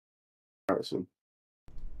comparison.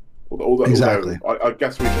 Although Exactly. I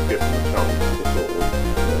guess we should give them a chance to sort of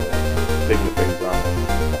figure things out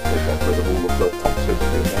after they get rid of all of the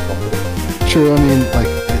toxicity in their company. True. I mean, like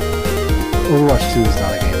Overwatch 2 is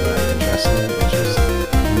not a game that I'm interested in. It's just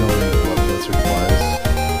knowing what Blizzard was.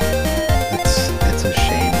 It's a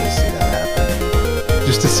shame to see that happen.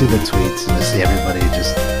 Just to see the tweets and to see everybody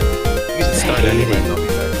just hating.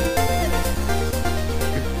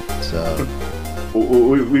 So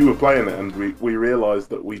we were playing it and we realised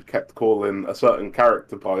that we kept calling a certain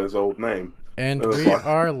character by his old name. And we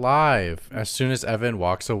are live as soon as Evan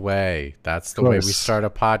walks away. That's the way we start a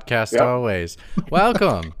podcast always.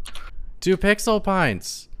 Welcome to Pixel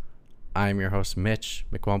Pints. I'm your host, Mitch.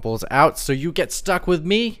 McWumple's out, so you get stuck with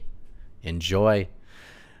me. Enjoy.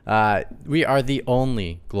 We are the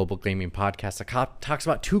only global gaming podcast that talks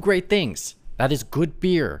about two great things. That is good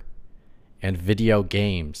beer and video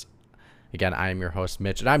games. Again, I am your host,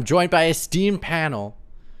 Mitch, and I'm joined by a esteemed panel.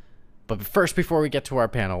 But first, before we get to our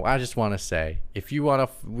panel, I just want to say, if you want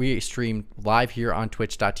to, we stream live here on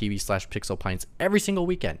twitch.tv/pixelpints every single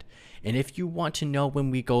weekend. And if you want to know when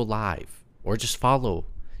we go live, or just follow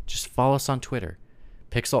us on Twitter,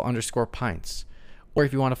 pixel_pints. Or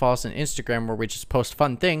if you want to follow us on Instagram, where we just post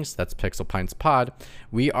fun things, that's Pixel Pints Pod.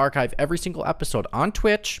 We archive every single episode on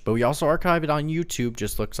Twitch, but we also archive it on YouTube.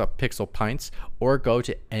 Just look up Pixel Pints, or go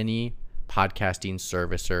to any podcasting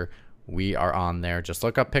servicer. We are on there. Just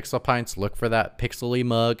look up Pixel Pints, look for that pixely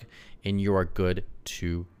mug, and you are good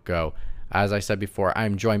to go. As I said before,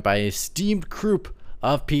 I'm joined by an esteemed group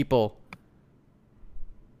of people.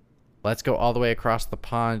 Let's go all the way across the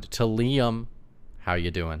pond to Liam. How you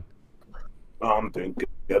doing? Oh, I'm doing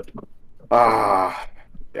good.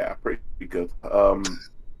 Yeah, pretty good.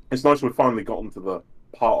 It's nice we've finally gotten to the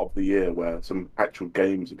part of the year where some actual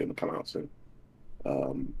games are going to come out soon.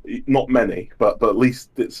 Not many, but at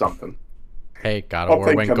least it's something. Hey, God of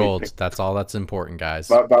War went gold. That's all that's important, guys.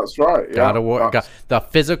 That's right. Yeah, God of War. The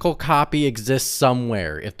physical copy exists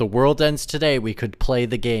somewhere. If the world ends today, we could play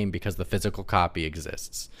the game because the physical copy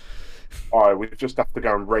exists. All right, we just have to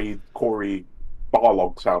go and raid Corey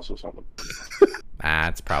Barlog's house or something.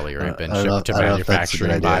 It's probably already been shipped to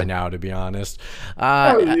manufacturing by now, to be honest.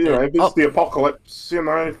 If it's the apocalypse,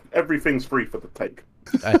 everything's free for the take.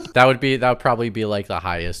 That would probably be like the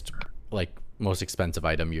highest, like most expensive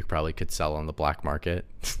item you probably could sell on the black market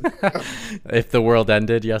if the world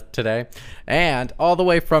ended today. And all the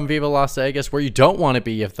way from Viva Las Vegas, where you don't want to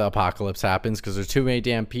be if the apocalypse happens, because there's too many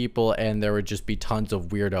damn people and there would just be tons of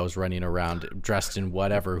weirdos running around dressed in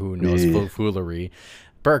whatever, who knows, foolery.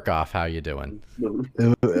 Burkoff, how you doing?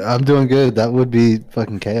 I'm doing good. That would be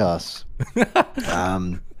fucking chaos.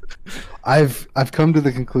 I've come to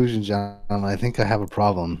the conclusion, John, I think I have a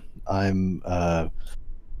problem. I'm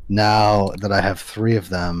now that I have 3 of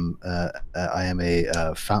them, I am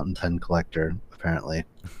a fountain pen collector, apparently.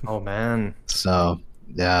 Oh man. So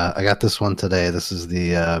yeah, I got this one today. This is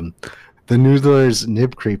the Noodler's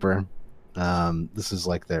Nib Creeper. This is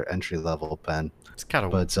like their entry level pen. It's kind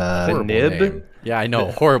of the nib name. Yeah, I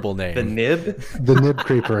know, horrible name. The nib? The Nib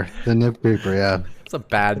Creeper. The Nib Creeper, yeah. It's a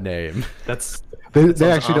bad name.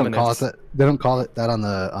 They actually don't call it that. They don't call it that on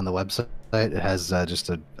the website. It has just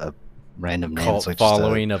a random name. Cult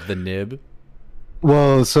following of the nib.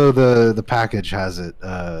 Well, so the package has it.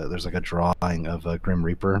 There's like a drawing of a Grim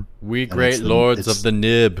Reaper. We great lords of the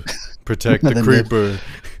nib protect the creeper.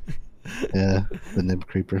 Yeah, the Nib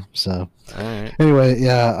Creeper. So right. Anyway,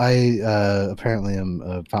 yeah, I apparently am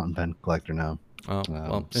a fountain pen collector now. Oh,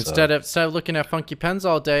 well, instead of looking at funky pens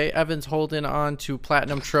all day, Evan's holding on to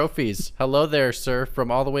platinum trophies. Hello there, sir, from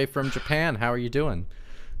all the way from Japan. How are you doing?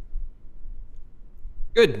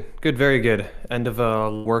 Good, very good. End of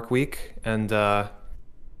a work week, and I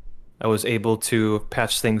was able to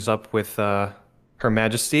patch things up with Her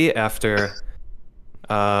Majesty after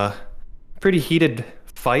a pretty heated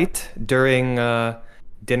fight during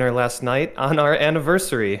dinner last night on our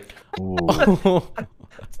anniversary. Ooh.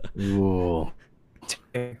 Ooh.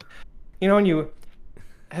 When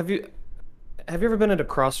have you ever been at a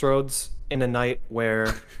crossroads in a night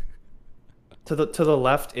where to the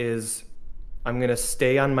left is I'm gonna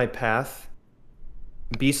stay on my path,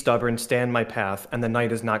 be stubborn, stay on my path, and the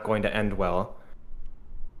night is not going to end well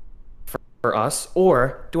for us,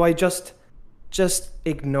 or do I just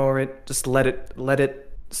ignore it, just let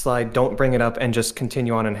it slide, don't bring it up, and just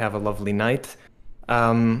continue on and have a lovely night?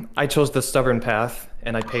 I chose the stubborn path,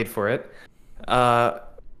 and I paid for it.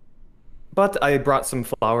 But I brought some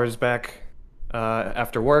flowers back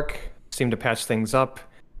after work, seemed to patch things up,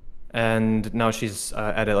 and now she's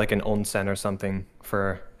at like an onsen or something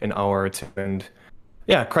for an hour or two, and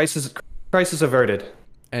yeah, crisis averted.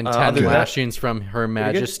 And 10 other than that, lashings from Her pretty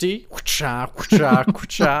good. Majesty. Wha-cha, wha-cha,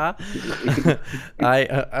 wha-cha.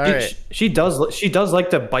 All right. She does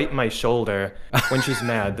like to bite my shoulder when she's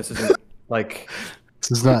mad. This isn't like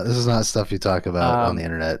This is not stuff you talk about on the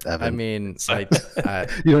internet, Evan. I mean, you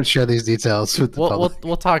don't share these details with the public.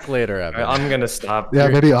 we'll talk later, Evan. I'm gonna stop. Yeah,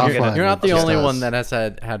 maybe offline. You're not the Just only us. one that has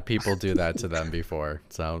had people do that to them before,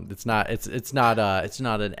 so it's not an abnormal. It's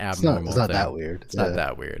not thing. that weird. It's not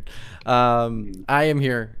that weird. I am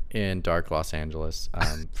here in dark Los Angeles.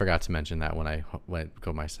 Forgot to mention that when I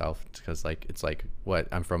go myself, because it's like what,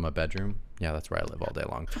 I'm from a bedroom. Yeah, that's where I live all day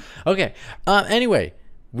long. Okay. Anyway,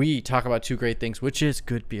 we talk about two great things, which is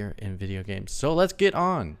good beer and video games. So let's get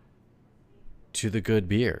on to the good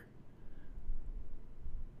beer.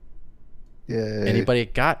 Yay. Anybody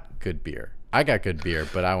got good beer? I got good beer,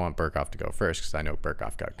 but I want Burkhoff to go first because I know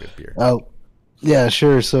Burkhoff got good beer. Oh, yeah,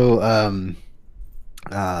 sure. So,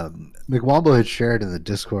 McWombo had shared in the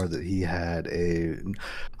Discord that he had a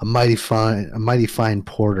mighty fine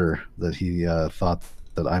porter that he thought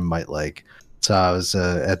that I might like. So I was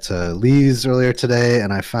at Lee's earlier today,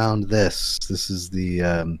 and I found this. This is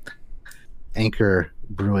the Anchor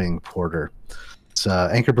Brewing Porter. It's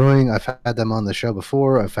Anchor Brewing. I've had them on the show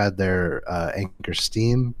before. I've had their Anchor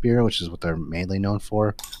Steam beer, which is what they're mainly known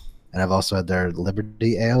for, and I've also had their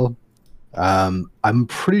Liberty Ale. I'm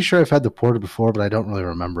pretty sure I've had the porter before, but I don't really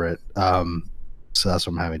remember it. So that's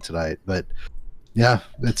what I'm having tonight. But yeah,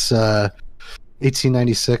 it's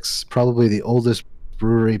 1896, probably the oldest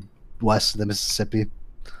brewery west of the Mississippi.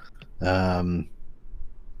 Maybe,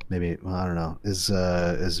 well, I don't know. Is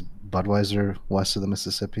Budweiser west of the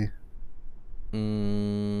Mississippi?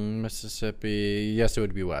 Mississippi. Yes, it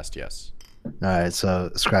would be west. Yes. All right, so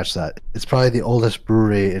scratch that. It's probably the oldest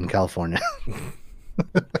brewery in California.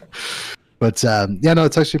 But yeah, no,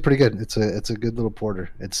 it's actually pretty good. It's a good little porter.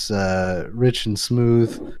 It's rich and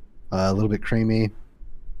smooth, a little bit creamy.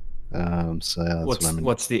 So yeah, that's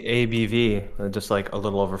what's the ABV? Just like a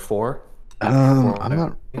little over 4.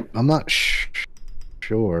 I'm not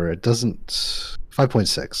sure. It doesn't.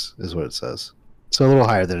 5.6 is what it says. So a little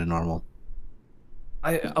higher than a normal.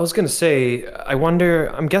 I was gonna say, I wonder.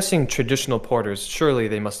 I'm guessing traditional porters. Surely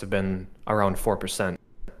they must have been around 4%.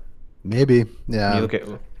 Maybe, yeah. When you look at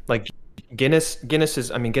like Guinness. Guinness is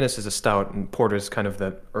a stout, and porter's kind of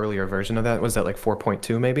the earlier version of that. Was that like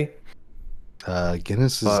 4.2 maybe?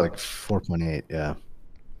 Guinness is like 4.8. Yeah.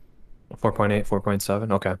 4.8,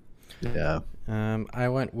 4.7. Okay. Yeah. I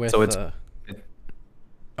went with. So it's.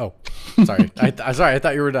 Oh, sorry. I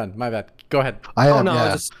thought you were done. My bad. Go ahead.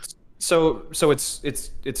 So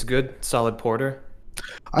it's good, solid porter.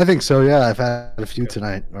 I think so. Yeah, I've had a few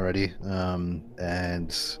tonight already,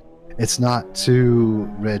 and it's not too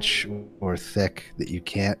rich or thick that you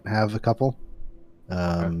can't have a couple,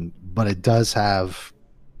 but it does have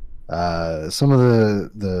some of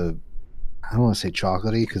the I don't want to say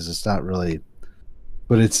chocolatey because it's not really,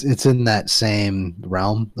 but it's in that same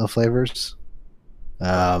realm of flavors.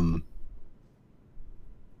 Yeah,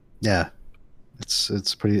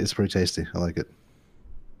 it's pretty tasty. I like it.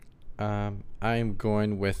 I'm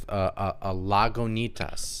going with a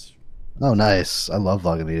Lagunitas. Oh, nice! I love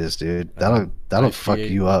Lagunitas, dude. That'll fuck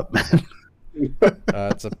you up, man.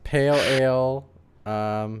 It's a pale ale.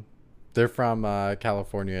 They're from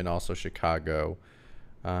California and also Chicago.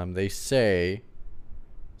 They say,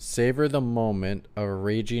 savor the moment a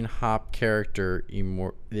raging hop character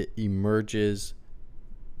emerges.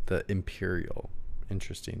 The Imperial.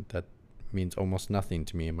 Interesting. That means almost nothing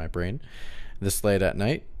to me in my brain. This late at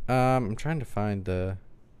night. I'm trying to find the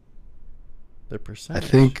percentage. I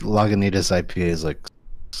think Lagunitas IPA is like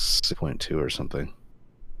 6.2 or something.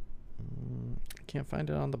 I can't find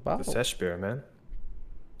it on the bottle. The sesh beer, man.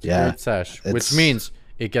 Yeah, great sesh, which means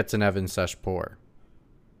it gets an Evan sesh pour.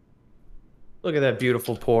 Look at that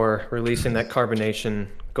beautiful pour, releasing that carbonation,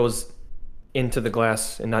 goes into the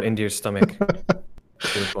glass and not into your stomach.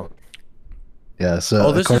 Beautiful. Yeah.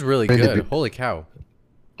 So. This is really good. Holy cow.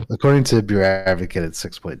 According to Beer Advocate, it's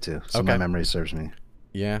 6.2. So okay. My memory serves me.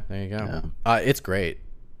 Yeah, there you go. Yeah. It's great.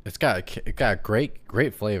 It got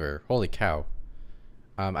great flavor. Holy cow.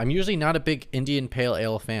 I'm usually not a big Indian Pale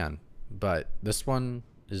Ale fan, but this one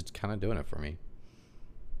is kind of doing it for me.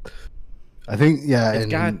 I think,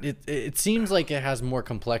 yeah. It seems like it has more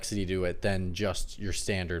complexity to it than just your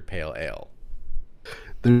standard Pale Ale.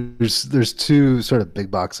 There's two sort of big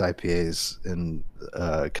box IPAs in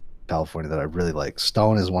California that I really like.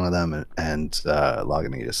 Stone is one of them, and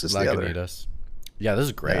Lagunitas is the other. Yeah, this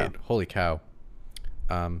is great. Yeah. Holy cow.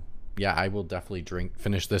 Yeah, I will definitely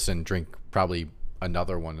finish this and drink probably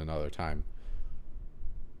another one another time.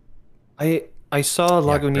 I saw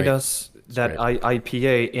Lagunitas. that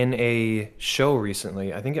IPA in a show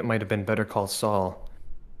recently. I think it might have been Better Call Saul.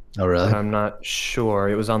 Oh, really? But I'm not sure.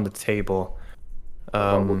 It was on the table.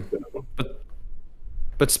 But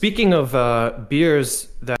speaking of beers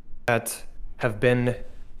that have been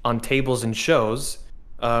on tables and shows,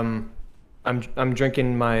 I'm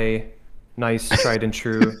drinking my nice tried and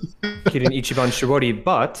true Kirin Ichiban Shibori,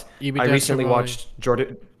 but I recently watched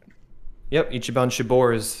Jordan. Yep, Ichiban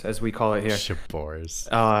Shibors, as we call it here. Shibors.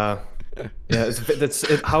 Yeah,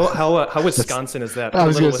 how Wisconsin is that? I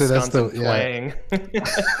was going to say Wisconsin that's the twang.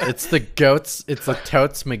 It's the goats. It's the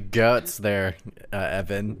totes McGoats there,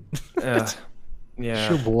 Evan. Yeah,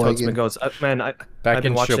 Sheboygan. totes my goats. Man, I've Back been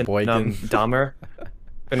in watching Sheboygan. Dahmer.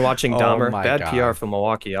 Been watching Oh Dahmer. my Bad God. PR for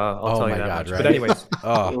Milwaukee. I'll tell you that much. right? But anyways,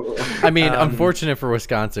 Oh, I mean, unfortunate for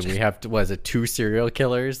Wisconsin, we have was it 2 serial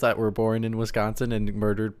killers that were born in Wisconsin and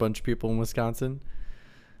murdered a bunch of people in Wisconsin?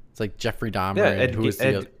 It's like Jeffrey Dahmer and who was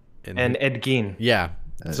the and Ed Gein. yeah.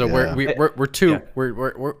 So yeah. we're two.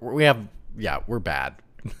 Yeah. We're bad.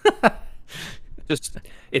 Just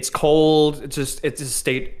it's cold. It's a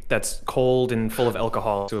state that's cold and full of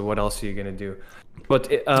alcohol. So what else are you gonna do? But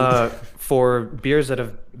for beers that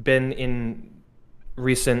have been in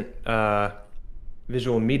recent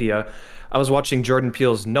visual media, I was watching Jordan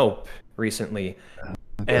Peele's Nope recently,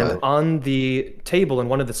 and on the table in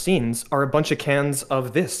one of the scenes are a bunch of cans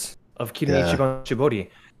of Kirin Ichiban Shibori,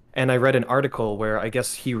 and I read an article where I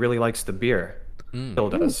guess he really likes the beer. Bill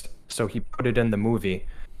does, so he put it in the movie.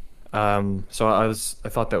 So I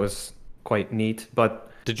thought that was quite neat.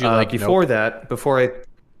 But Did you like before Nope? that? Before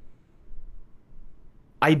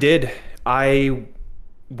I did. I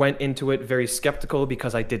went into it very skeptical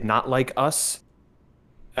because I did not like Us,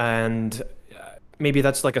 and maybe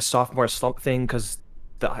that's like a sophomore slump thing because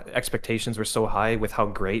the expectations were so high with how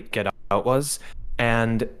great Get Out was,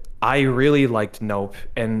 and I really liked Nope,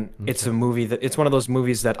 and it's a movie it's one of those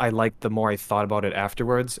movies that I liked the more I thought about it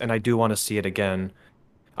afterwards, and I do want to see it again.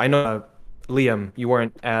 I know, Liam, you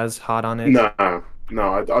weren't as hot on it. No,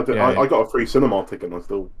 I got a free cinema ticket and I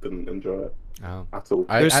still didn't enjoy it Oh. at all.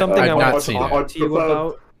 There's something I've I not want seen to it. talk to you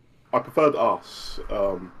about. I preferred Us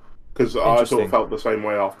because I sort Interesting. of felt the same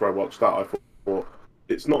way after I watched that. I thought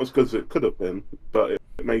it's not as good as it could have been, but it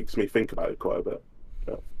makes me think about it quite a bit.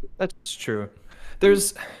 Yeah. That's true.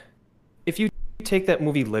 If you take that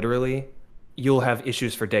movie literally, you'll have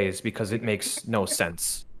issues for days because it makes no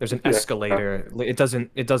sense. There's an escalator. It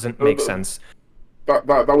doesn't make sense. That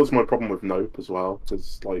was my problem with Nope as well,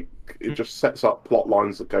 because like it just sets up plot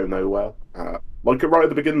lines that go nowhere. Like right at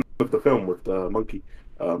the beginning of the film with the monkey.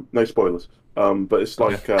 No spoilers. But it's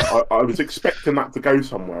like I was expecting that to go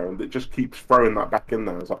somewhere, and it just keeps throwing that back in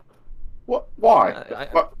there. It's like, what? Why?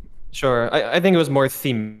 Sure, I think it was more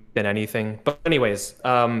theme than anything. But anyways,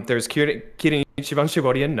 there's Kirin Ichiban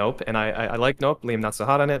Shibori and Nope, and I like Nope. Liam not so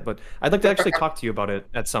hot on it, but I'd like to actually talk to you about it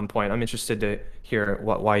at some point. I'm interested to hear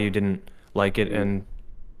why you didn't like it and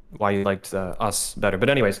why you liked Us better. But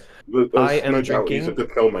anyways, I am no doubt he's a drinking. good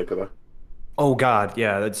filmmaker though. Oh God,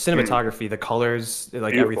 yeah, the cinematography, the colors,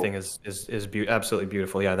 like Beautiful. everything is absolutely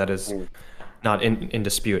beautiful. Yeah, that is not in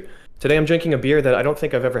dispute. Today I'm drinking a beer that I don't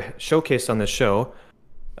think I've ever showcased on this show.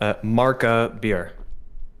 Marca beer.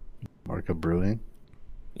 Marca Brewing.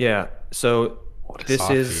 Yeah. So this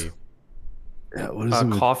is Yeah, what is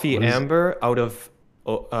it? coffee amber out of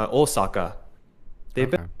Osaka. They've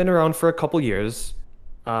been around for a couple years.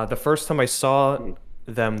 The first time I saw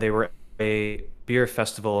them, they were at a beer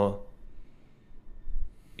festival.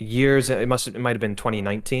 It might have been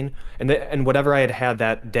 2019, and whatever I had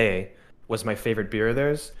that day was my favorite beer of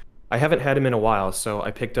theirs. I haven't had them in a while, so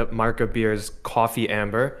I picked up Marca Beer's Coffee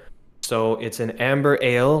Amber. So it's an amber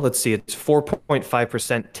ale. Let's see, it's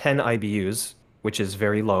 4.5%, 10 IBUs, which is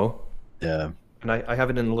very low. Yeah. And I have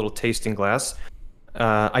it in a little tasting glass.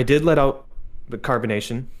 I did let out the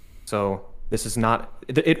carbonation, so this is not.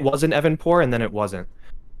 It was an Evan pour, and then it wasn't.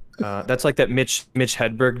 That's like that Mitch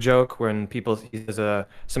Hedberg joke when he says,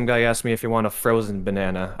 some guy asked me if you want a frozen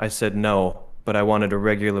banana. I said no, but I wanted a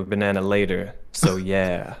regular banana later. So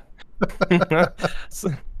yeah.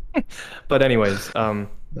 But anyways,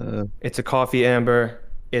 it's a coffee amber.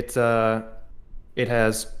 It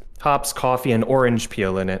has hops, coffee, and orange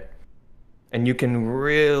peel in it, and you can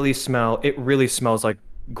really smell. It really smells like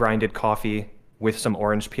grinded coffee with some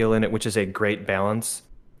orange peel in it, which is a great balance.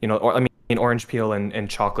 I mean, orange peel and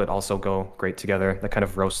chocolate also go great together. They're kind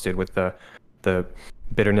of roasted with the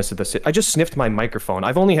bitterness of the. I just sniffed my microphone.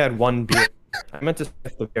 I've only had one beer. I meant to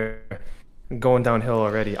sniff the beer. Going downhill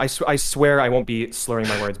already. I swear I won't be slurring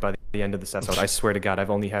my words by the end of this episode. I swear to God, I've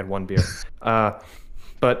only had one beer.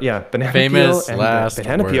 But yeah, banana Famous peel and last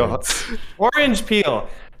banana words. peel, orange peel.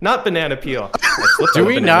 not banana peel. Do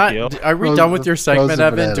we not? Are we done with your segment, frozen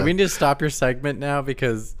Evan? banana. Do we need to stop your segment now?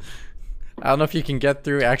 Because I don't know if you can get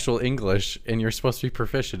through actual English, and you're supposed to be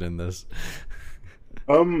proficient in this.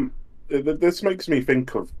 This makes me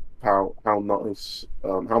think of how nice,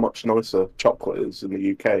 how much nicer chocolate is in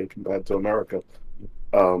the UK compared to America.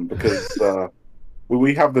 Because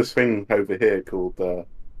we have this thing over here called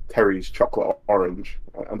Terry's Chocolate Orange,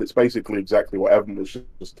 and it's basically exactly what Evan was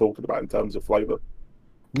just talking about in terms of flavour.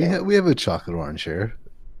 We have a chocolate orange here.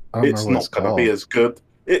 I don't It's remember what not it's going to called. be as good.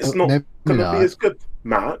 It's not maybe going to not. be as good,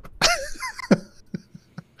 Matt.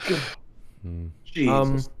 Hmm.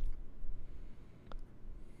 Jesus.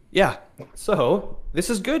 Yeah. So this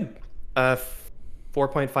is good.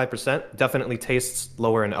 4.5%. Definitely tastes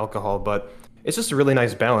lower in alcohol, but it's just a really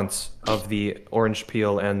nice balance of the orange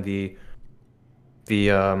peel and the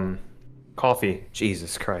coffee.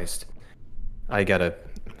 Jesus Christ. I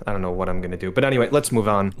don't know what I'm gonna do. But anyway, let's move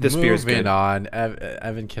on. This beer's good. Moving on.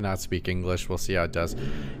 Evan cannot speak English. We'll see how it does.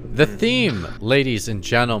 The theme, ladies and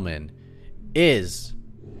gentlemen, is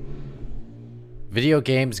video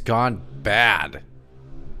games gone bad.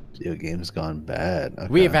 Video games gone bad. Okay.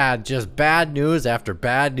 We've had just bad news after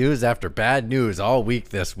bad news after bad news all week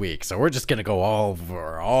this week. So we're just going to go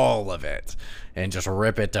over all of it and just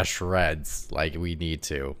rip it to shreds like we need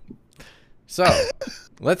to. So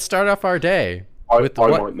let's start off our day I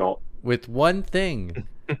might not. with one thing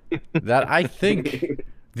that I think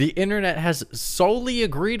the internet has solely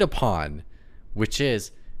agreed upon, which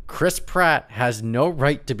is Chris Pratt has no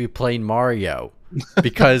right to be playing Mario.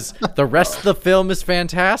 Because the rest of the film is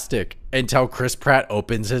fantastic until Chris Pratt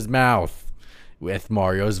opens his mouth with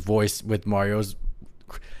Mario's voice. When Mario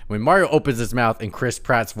opens his mouth and Chris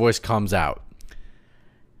Pratt's voice comes out.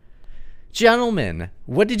 Gentlemen,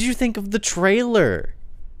 what did you think of the trailer?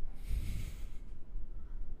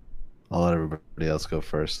 I'll let everybody else go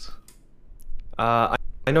first. I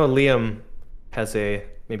know Liam has a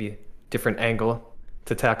maybe different angle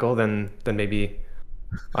to tackle than maybe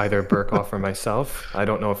either Burkoff or myself. I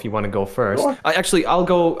don't know if you want to go first. I'll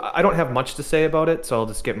go. I don't have much to say about it, so I'll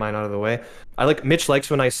just get mine out of the way. Mitch likes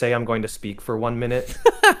when I say I'm going to speak for 1 minute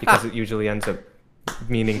because it usually ends up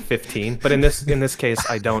meaning 15. But in this case,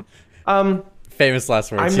 I don't. Famous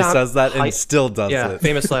last words. He says that and still does yeah, it.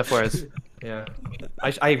 famous last words. Yeah.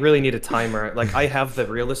 I really need a timer. Like, I have the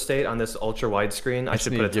real estate on this ultra wide screen. I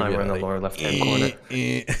should put a timer in the lower left hand corner.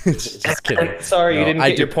 Just kidding. Sorry, you didn't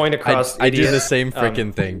get your point across. I do the same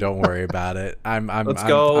freaking thing. Don't worry about it. Let's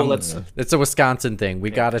go. It's a Wisconsin thing. We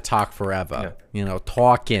gotta talk forever. Yeah.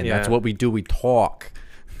 Talking. Yeah. That's what we do. We talk.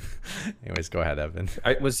 Anyways, go ahead, Evan.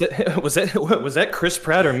 Was that Chris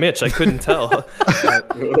Pratt or Mitch? I couldn't tell.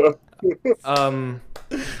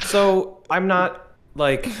 So I'm not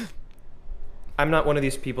one of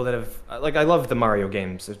these people that have I love the Mario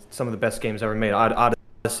games. It's some of the best games ever made.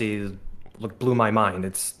 Odyssey blew my mind.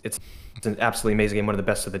 It's an absolutely amazing game, one of the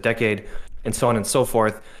best of the decade, and so on and so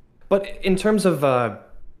forth. But in terms of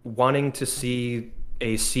wanting to see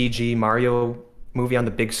a CG Mario movie on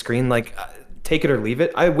the big screen, take it or leave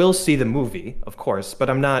it. I will see the movie, of course, but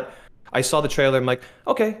I'm not. I saw the trailer. I'm like,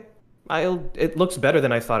 okay, it looks better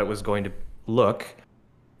than I thought it was going to look.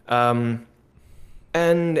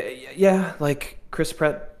 And yeah, Chris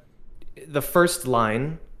Pratt, the first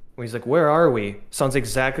line where he's like, "Where are we?" sounds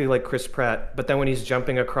exactly like Chris Pratt. But then when he's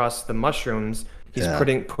jumping across the mushrooms, he's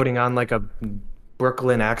putting on a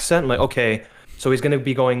Brooklyn accent. I'm like, okay, so he's gonna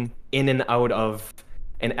be going in and out of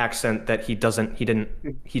an accent that he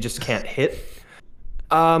just can't hit.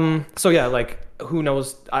 So yeah, who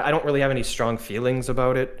knows? I don't really have any strong feelings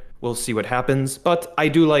about it. We'll see what happens. But I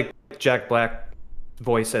do like Jack Black's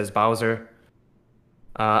voice as Bowser.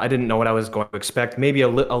 I didn't know what I was going to expect. Maybe a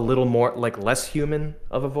little more, less human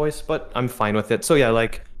of a voice, but I'm fine with it. So yeah,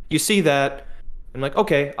 you see that, I'm like,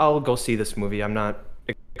 okay, I'll go see this movie. I'm not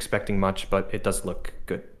expecting much, but it does look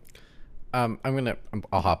good. I'll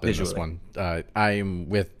hop in this one. I'm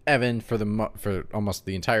with Evan for almost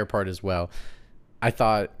the entire part as well. I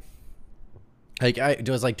thought,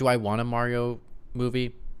 do I want a Mario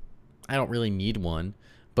movie? I don't really need one.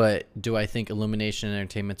 But do I think Illumination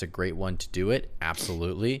Entertainment's a great one to do it?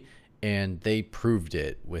 Absolutely. And they proved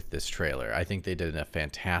it with this trailer. I think they did a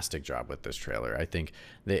fantastic job with this trailer. I think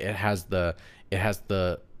that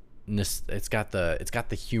it's got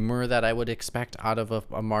the humor that I would expect out of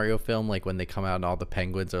a Mario film, like when they come out and all the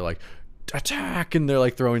penguins are like, attack, and they're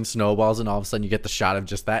like throwing snowballs, and all of a sudden you get the shot of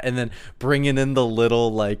just that, and then bringing in the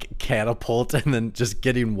little like catapult, and then just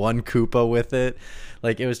getting one Koopa with it.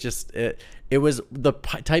 Like it was just it was the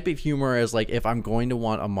type of humor as like, if I'm going to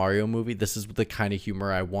want a Mario movie, this is the kind of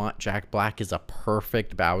humor I want. Jack Black is a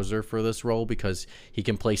perfect Bowser for this role because he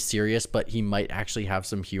can play serious, but he might actually have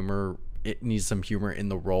some humor. It needs some humor in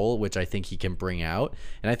the role, which I think he can bring out.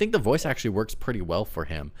 And I think the voice actually works pretty well for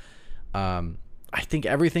him. I think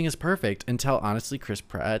everything is perfect until, honestly, Chris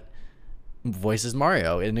Pratt voices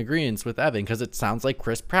Mario in agreement with Evan, because it sounds like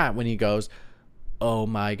Chris Pratt when he goes, oh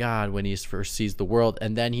my God, when he first sees the world.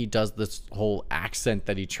 And then he does this whole accent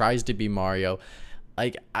that he tries to be Mario.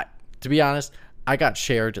 Like, to be honest, I got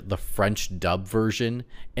shared the French dub version,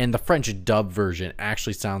 and the French dub version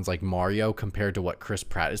actually sounds like Mario compared to what Chris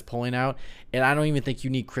Pratt is pulling out. And I don't even think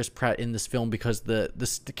you need Chris Pratt in this film because the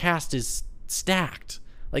cast is stacked.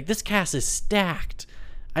 Like, this cast is stacked.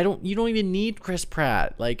 You don't even need Chris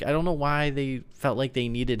Pratt. Like, I don't know why they felt like they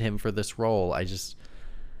needed him for this role.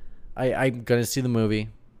 I'm gonna see the movie,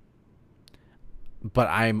 but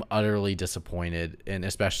I'm utterly disappointed, and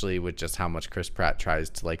especially with just how much Chris Pratt tries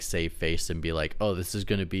to like save face and be like, oh, this is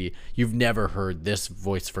gonna be, you've never heard this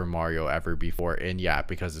voice for Mario ever before. And yeah,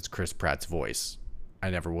 because it's Chris Pratt's voice, I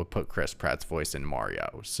never would put Chris Pratt's voice in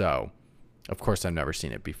Mario, so of course I've never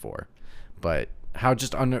seen it before. But how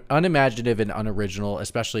just unimaginative and unoriginal,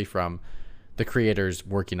 especially from the creators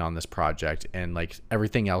working on this project, and like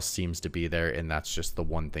everything else seems to be there, and that's just the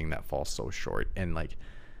one thing that falls so short. And like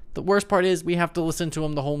the worst part is we have to listen to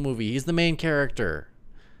him the whole movie. He's the main character.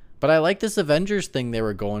 But I like this Avengers thing they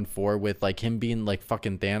were going for with like him being like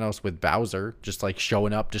fucking Thanos with Bowser, just like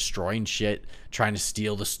showing up, destroying shit, trying to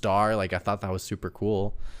steal the star. Like I thought that was super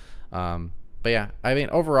cool. But yeah, I mean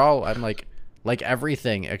overall I'm like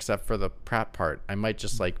everything except for the Pratt part. I might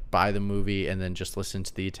just like buy the movie and then just listen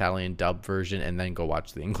to the Italian dub version and then go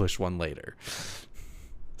watch the English one later.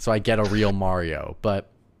 So I get a real Mario.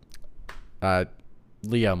 But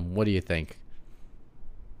Liam, what do you think?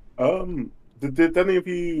 Did any of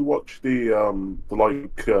you watch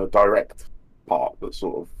the direct part that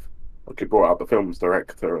sort of like it brought out the film's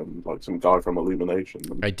director and like some guy from Illumination?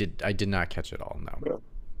 I did not catch it all. No. Yeah.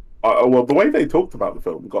 Well, the way they talked about the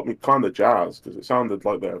film got me kind of jazzed because it sounded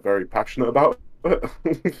like they were very passionate about it.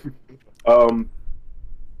 But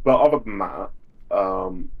other than that,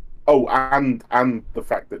 and the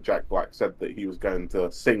fact that Jack Black said that he was going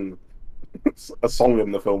to sing a song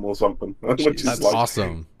in the film or something, which is that's like,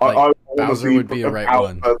 awesome. I Bowser would be a right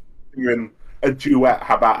one. Doing a duet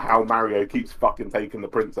about how Mario keeps fucking taking the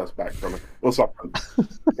princess back from him or something.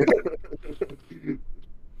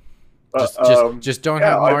 Just don't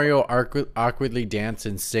have Mario awkwardly dance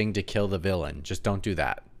and sing to kill the villain. Just don't do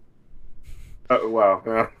that. Wow.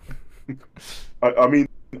 Yeah. I mean,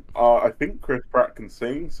 I think Chris Pratt can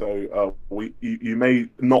sing, so you may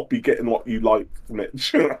not be getting what you like,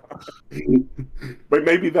 Mitch. But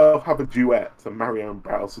maybe they'll have a duet, a Mario and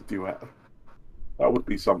Bowser duet. That would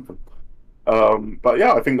be something. But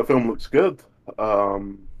yeah, I think the film looks good. I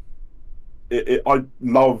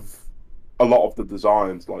love a lot of the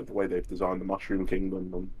designs, like the way they've designed the Mushroom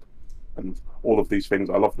Kingdom and all of these things.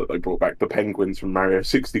 I love that they brought back the penguins from Mario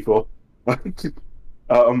 64. But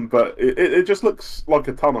it just looks like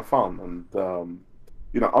a ton of fun, and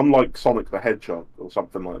unlike Sonic the Hedgehog or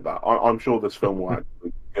something like that, I'm sure this film will actually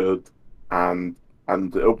be good, and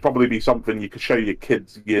it'll probably be something you could show your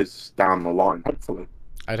kids years down the line, hopefully.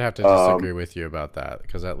 I'd have to disagree with you about that,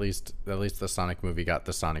 because at least the Sonic movie got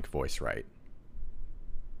the Sonic voice right.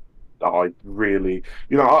 I really,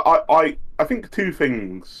 I think two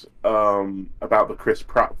things about the Chris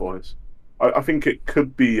Pratt voice. I think it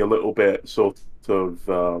could be a little bit sort of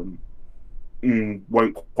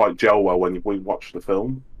won't quite gel well when we watch the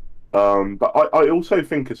film. But I also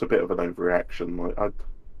think it's a bit of an overreaction. Like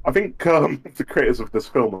I think the creators of this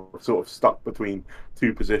film are sort of stuck between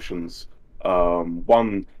two positions.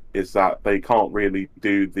 One is that they can't really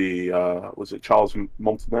do the was it Charles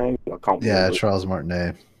Martinet? I can't. Yeah, Charles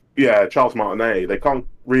Martinet. Yeah, Charles Martinet. They can't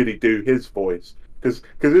really do his voice because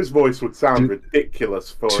his voice would sound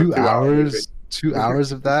ridiculous for 2 hours. 2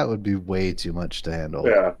 hours of that would be way too much to handle.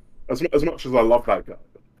 Yeah, as much as I love that guy.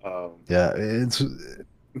 Yeah, it's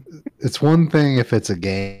one thing if it's a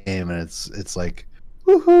game and it's like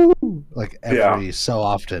woohoo, like every so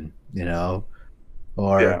often,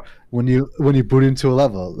 or when you boot into a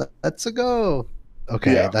level, let's go.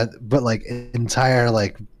 Okay, but like entire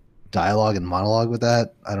like dialogue and monologue with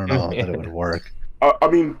that, I don't know that it would work. I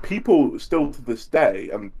mean, people still to this day,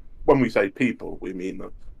 and when we say people, we mean a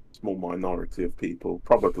small minority of people,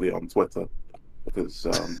 probably on Twitter, because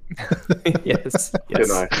Yes, you yes.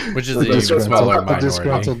 know Which is The an even disgruntled- smaller the minority.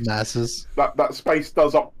 disgruntled masses. that space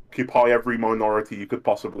does occupy every minority you could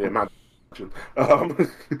possibly imagine.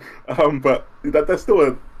 Um, but there's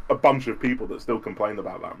still a bunch of people that still complain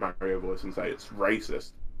about that Mario voice and say it's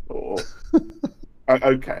racist. Or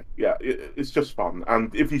okay, yeah, it's just fun.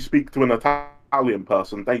 And if you speak to an Italian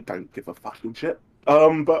person, they don't give a fucking shit.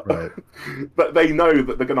 But Right. but they know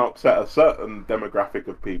that they're going to upset a certain demographic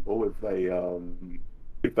of people if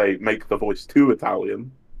they make the voice too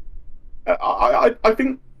Italian. I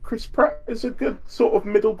think Chris Pratt is a good sort of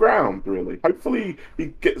middle ground, really. Hopefully, he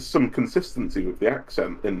gets some consistency with the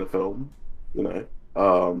accent in the film. You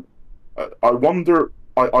know, I wonder.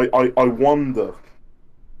 I wonder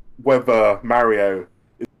whether Mario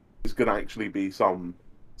is going to actually be some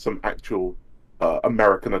actual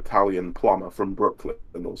American Italian plumber from Brooklyn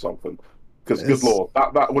or something. Because good lord,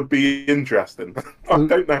 that would be interesting. I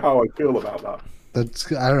don't know how I feel about that. I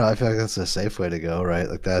don't know. I feel like that's a safe way to go, right?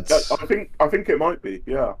 Like that's. I think it might be.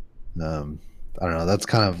 Yeah. I don't know. That's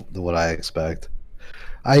kind of what I expect.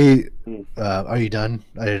 Are you done?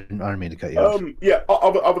 I didn't mean to cut you off. Yeah.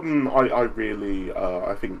 Other than I really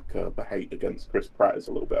I think the hate against Chris Pratt is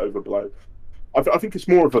a little bit overblown. I think it's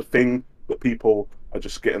more of a thing that people are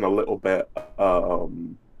just getting a little bit.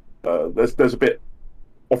 There's a bit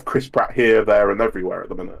of Chris Pratt here, there, and everywhere at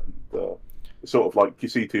the minute. And, it's sort of like you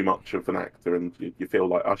see too much of an actor, and you feel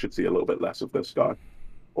like I should see a little bit less of this guy,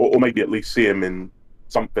 or maybe at least see him in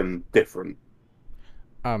something different.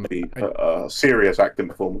 Maybe a serious acting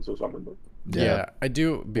performance or something. Yeah, I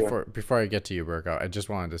do. Before I get to you, Burko, I just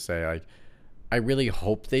wanted to say, like, I really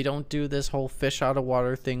hope they don't do this whole fish out of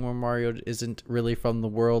water thing where Mario isn't really from the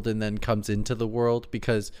world and then comes into the world,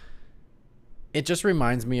 because it just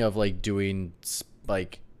reminds me of like doing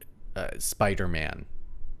like Spider-Man.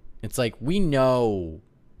 It's like, we know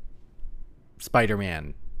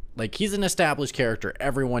Spider-Man, like, he's an established character.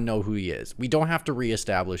 Everyone know who he is. We don't have to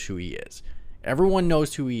reestablish who he is. Everyone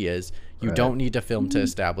knows who he is. You don't need to film to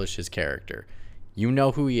establish his character. You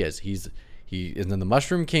know who he is. He is in the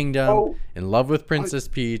Mushroom Kingdom, in love with Princess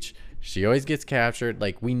Peach. She always gets captured.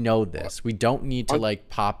 Like, we know this. We don't need to like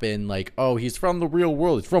pop in like, oh, he's from the real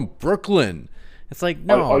world. He's from Brooklyn. It's like,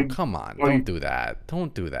 no, come on. Don't do that.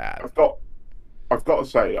 Don't do that. I've got to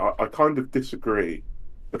say, I kind of disagree,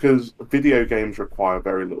 because video games require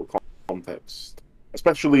very little context,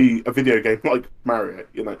 especially a video game like Mario.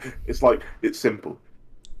 You know, it's simple.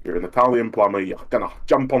 You're an Italian plumber. You're gonna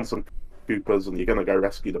jump on some Koopas and you're gonna go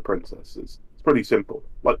rescue the princess. It's pretty simple.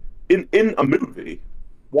 Like in a movie,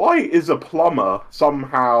 why is a plumber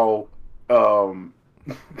somehow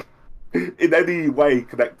in any way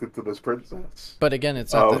connected to this princess? But again,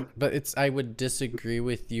 it's not I would disagree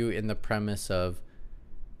with you in the premise of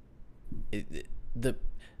the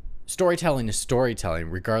storytelling is storytelling,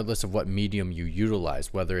 regardless of what medium you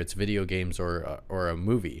utilize, whether it's video games or a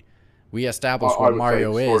movie. We established what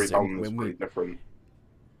Mario is. Storytelling is pretty different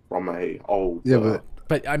from a old.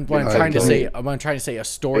 But I'm trying to say a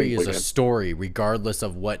story is a story, regardless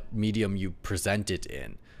of what medium you present it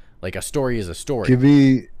in. Like, a story is a story. Give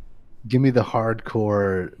me the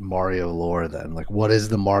hardcore Mario lore then. Like, what is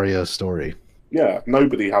the Mario story? Yeah,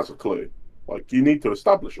 nobody has a clue. Like, you need to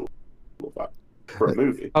establish all of that for a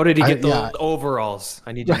movie. How did he get the overalls?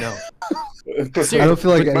 I need to know. I don't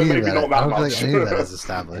feel like any of that. I don't feel like any of that is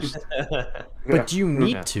established. But do you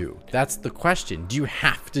need to? That's the question. Do you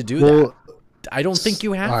have to do that? I don't think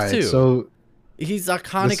you have to. So he's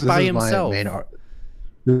iconic by himself.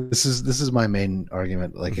 This is my main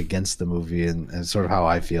argument, like, against the movie, and sort of how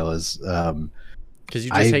I feel is because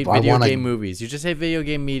you just hate video game movies. You just hate video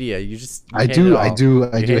game media. I do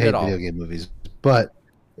hate video game movies. But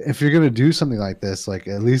if you're gonna do something like this, like,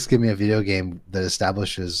 at least give me a video game that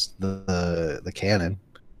establishes the canon,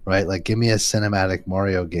 right? Like, give me a cinematic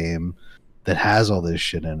Mario game that has all this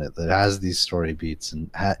shit in it, that has these story beats, and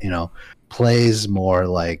plays more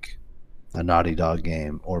like a Naughty Dog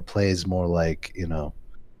game, or plays more like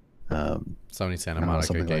Sony Santa Monica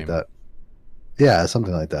something game. like that. Yeah,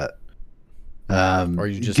 something like that. Or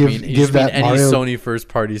you just mean any Sony first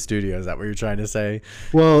party studio? Is that what you're trying to say?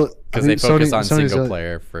 Well, because they focus on single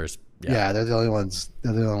player first. Yeah, they're the only ones.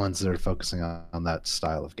 They're the only ones that are focusing on that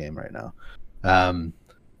style of game right now.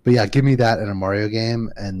 But yeah, give me that in a Mario game,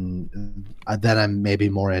 and then I'm maybe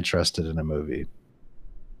more interested in a movie,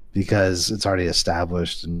 because it's already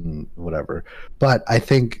established and whatever. But I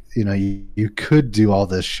think you could do all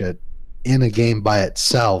this shit in a game by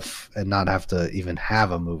itself and not have to even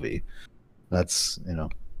have a movie. That's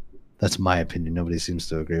my opinion. Nobody seems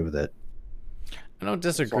to agree with it. I don't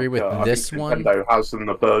disagree with this one. Nintendo has an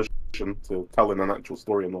aversion to telling an actual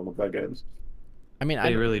story in one of their games. I mean,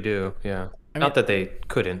 They really do. Yeah. I mean, Not that they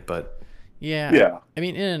couldn't, but yeah. I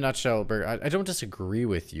mean, in a nutshell, Bert, I don't disagree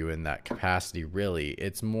with you in that capacity, really.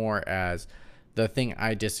 It's more as the thing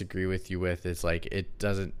I disagree with you with is like it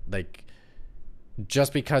doesn't like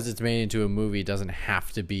just because it's made into a movie doesn't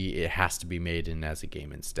have to be. It has to be made in as a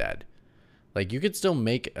game instead. Like you could still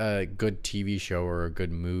make a good TV show or a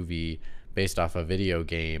good movie based off a video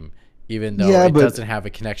game, even though it doesn't have a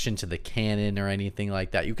connection to the canon or anything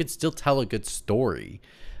like that. You could still tell a good story.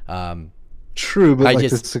 True, but the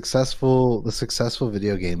successful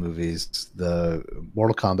video game movies, the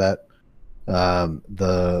Mortal Kombat,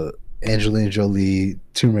 the Angelina Jolie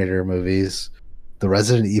Tomb Raider movies, the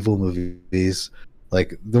Resident Evil movies,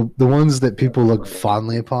 like the ones that people look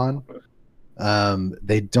fondly upon,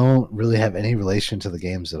 they don't really have any relation to the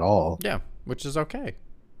games at all. Yeah, which is okay.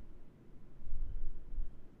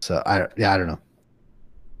 So I don't know.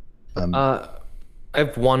 I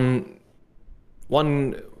have one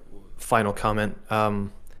final comment.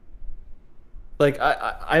 Like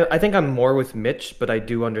I think I'm more with Mitch, but I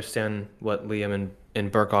do understand what Liam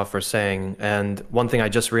and Burkoff are saying. And one thing I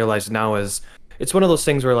just realized now is it's one of those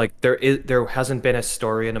things where like there hasn't been a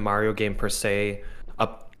story in a Mario game per se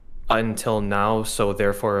up until now, so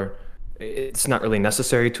therefore it's not really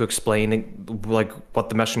necessary to explain like what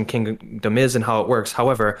the Mushroom Kingdom is and how it works.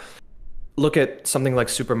 However, look at something like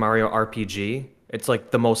Super Mario RPG. It's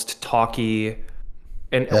like the most talky,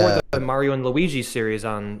 or the Mario and Luigi series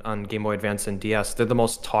on Game Boy Advance and DS. They're the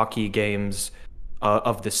most talky games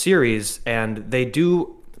of the series, and they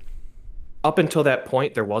do, up until that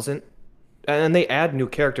point, there wasn't. And they add new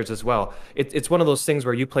characters as well. It's one of those things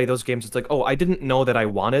where you play those games, it's like, oh, I didn't know that I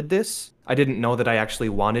wanted this. I didn't know that I actually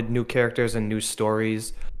wanted new characters and new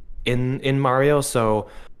stories in Mario, so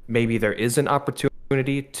maybe there is an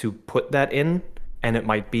opportunity to put that in, and it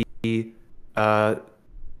might be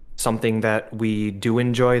something that we do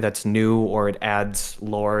enjoy that's new, or it adds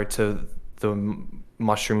lore to the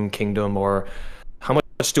Mushroom Kingdom, or how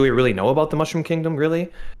much do we really know about the Mushroom Kingdom,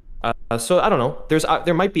 really? So I don't know.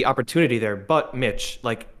 There might be opportunity there, but Mitch,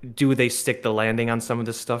 like, do they stick the landing on some of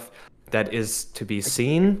this stuff? That is to be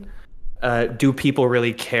seen. Do people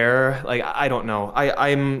really care? Like, I don't know.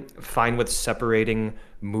 I'm fine with separating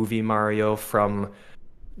movie Mario from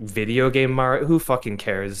video game Mario. Who fucking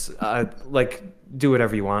cares? Like, do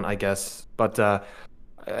whatever you want, I guess. But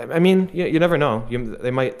I mean, you never know.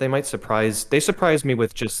 They might surprise. They surprised me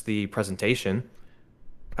with just the presentation.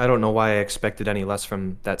 I don't know why I expected any less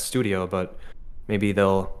from that studio, but maybe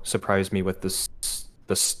they'll surprise me with this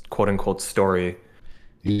quote unquote story.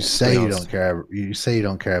 You say you don't care. You say you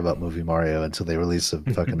don't care about movie Mario until they release a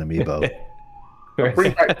fucking amiibo.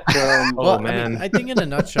 Bring back, well, man. I mean, I think in a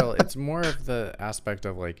nutshell, it's more of the aspect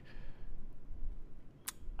of like,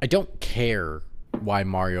 I don't care why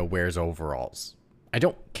Mario wears overalls. I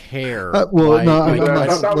don't care. That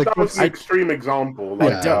was an extreme example.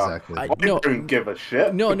 Like, exactly. I don't give a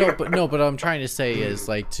shit. But what I'm trying to say is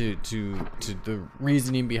like to the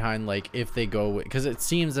reasoning behind like if they go, because it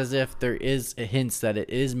seems as if there is hints that it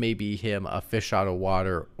is maybe him a fish out of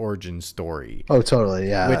water origin story. Oh, totally,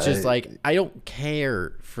 yeah. Which is like I don't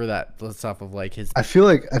care for that stuff of like his. I feel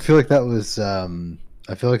like that was.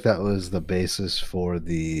 I feel like that was the basis for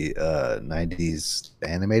the '90s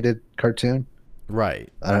animated cartoon.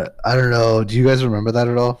 Right. I don't know. Do you guys remember that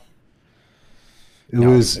at all? It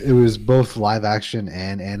was both live action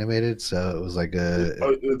and animated, so it was like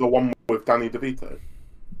the one with Danny DeVito.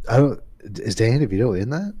 Is Danny DeVito in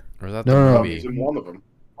that? Or is that no, movie? He's in one of them.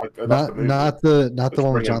 Not the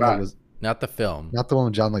one with John Leguizamo. Not the film. Not the one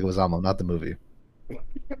with John Leguizamo. Not the movie.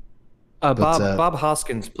 Bob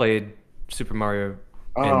Hoskins played Super Mario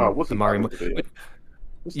in the Mario movie.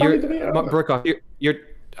 Brookoff, you're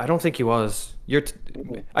I don't think he was. You're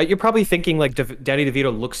probably thinking like Danny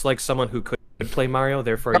DeVito looks like someone who could play Mario.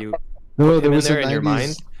 Therefore, you put him in there in your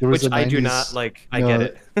mind, which I do not like. I get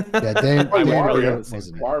it. Yeah, Danny DeVito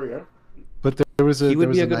wasn't Mario. But there was a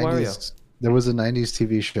 90s Mario. There was a 90s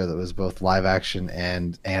TV show that was both live action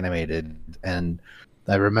and animated, and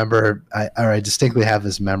I remember I distinctly have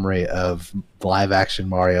this memory of live action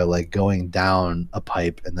Mario like going down a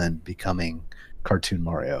pipe and then becoming cartoon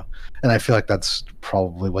Mario, and I feel like that's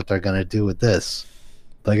probably what they're gonna do with this.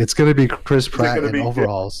 Like it's gonna be Chris Pratt in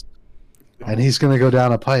overalls, and he's gonna go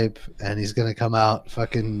down a pipe, and he's gonna come out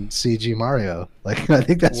fucking CG Mario. Like I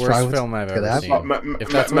think that's worst film I've ever seen. If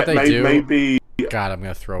that's what they do, maybe God, I'm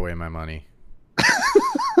gonna throw away my money.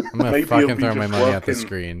 I'm gonna fucking throw my money at the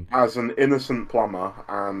screen. As an innocent plumber,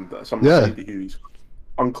 and some lady who's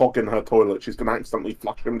unclogging her toilet, she's gonna accidentally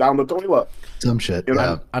flush him down the toilet. Some shit.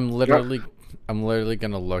 I'm literally I'm literally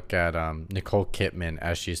gonna look at Nicole Kidman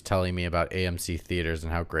as she's telling me about AMC theaters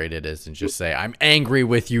and how great it is, and just say, "I'm angry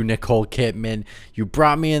with you, Nicole Kidman. You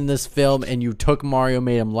brought me in this film, and you took Mario,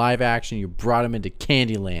 made him live action. You brought him into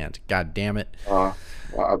Candyland. God damn it!"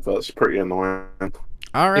 That's pretty annoying.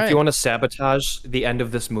 All right. If you want to sabotage the end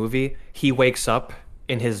of this movie, he wakes up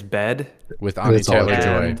in his bed with Anya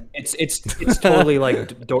Taylor-Joy, and it's totally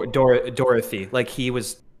like Dorothy. Like he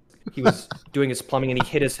was doing his plumbing and he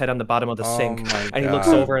hit his head on the bottom of the sink, and he looks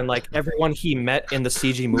over and like everyone he met in the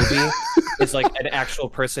CG movie is like an actual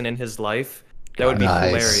person in his life. That would be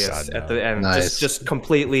hilarious at the end. Just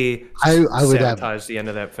completely sabotage the end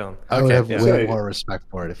of that film. I would have way more respect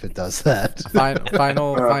for it if it does that.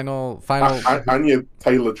 Final. Anya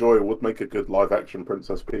Taylor-Joy would make a good live-action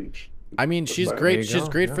Princess Peach. I mean, she's great. She's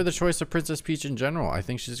great for the choice of Princess Peach in general. I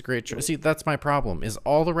think she's a great choice. See, that's my problem, is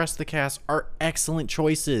all the rest of the cast are excellent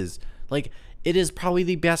choices. Like, it is probably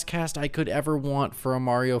the best cast I could ever want for a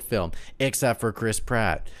Mario film, except for Chris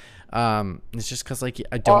Pratt. It's just because, like,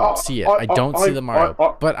 I don't see it. I don't see the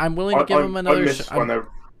Mario. But I'm willing to give him another shot.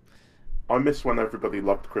 I miss when everybody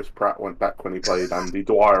loved Chris Pratt back when he played Andy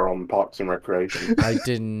Dwyer on Parks and Recreation. I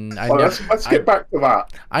didn't. Let's get back to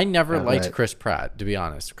that. I never liked Chris Pratt, to be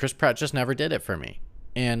honest. Chris Pratt just never did it for me.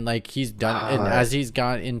 And like he's done, and as he's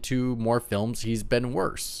gone into more films, he's been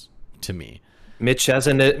worse to me. Mitch has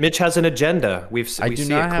an agenda. I do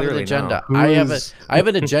not have an agenda. I have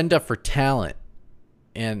an agenda for talent.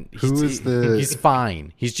 And he's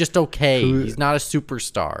fine. He's just okay. He's not a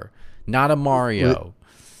superstar. Not a Mario.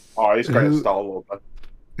 Oh, he's great at Star Wars.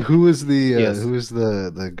 Who is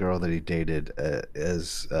the girl that he dated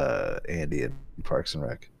as Andy in Parks and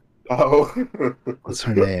Rec? Oh, what's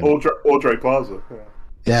her name? Audrey Plaza.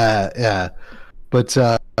 Yeah. But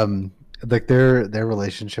like their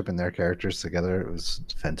relationship and their characters together, it was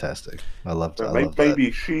fantastic. I loved it.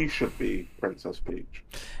 Maybe she should be Princess Peach.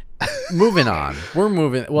 Moving on. We're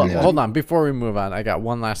moving. Well, hold on. Before we move on, I got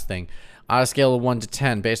one last thing. On a scale of 1 to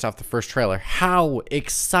 10, based off the first trailer, how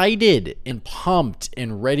excited and pumped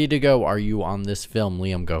and ready to go are you on this film?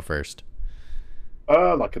 Liam, go first.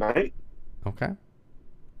 Like an 8. Okay.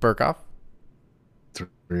 Burkoff? 3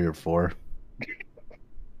 or 4.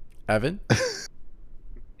 Evan?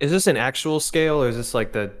 Is this an actual scale, or is this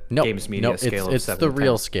like the games media scale? It's the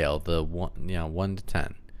real scale. The 1 to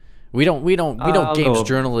 10. We don't games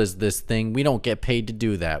journalist this thing. We don't get paid to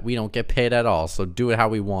do that. We don't get paid at all. So do it how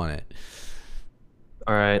we want it.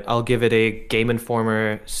 All right, I'll give it a Game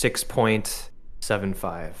Informer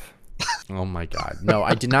 6.75. Oh my God! No,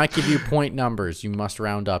 I did not give you point numbers. You must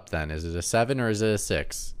round up. Then is it a 7 or is it a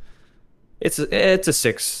 6? It's a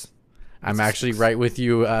 6. I'm actually right with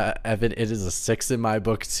you, Evan. It is a 6 in my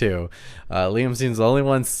book too. Liam seems the only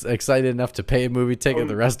one excited enough to pay a movie ticket.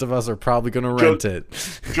 The rest of us are probably going to rent it.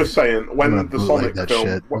 Just saying, when the Sonic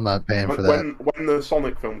film, I'm not paying for that. When the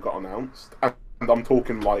Sonic film got announced, and I'm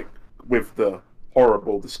talking like with the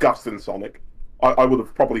horrible, disgusting Sonic, I would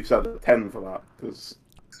have probably said a 10 for that, because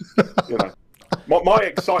you know. My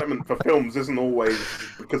excitement for films isn't always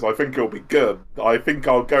because I think it'll be good. I think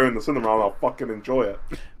I'll go in the cinema and I'll fucking enjoy it.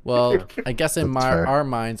 Well, I guess in our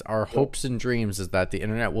minds, our hopes and dreams is that the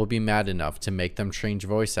internet will be mad enough to make them change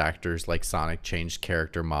voice actors like Sonic changed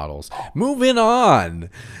character models. Moving on.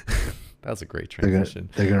 That's a great transition.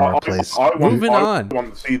 They're gonna replace. Moving on. I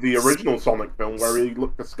want to see the original Sonic film where he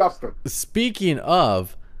looked disgusting. Speaking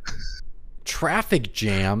of traffic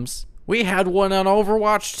jams, we had one on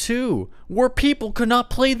Overwatch 2 where people could not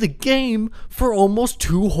play the game for almost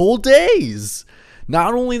 2 whole days.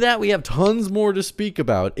 Not only that, we have tons more to speak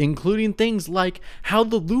about, including things like how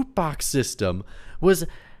the loot box system was,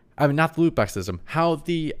 I mean, not the loot box system, how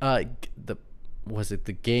the was it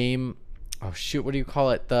the game, oh shoot, what do you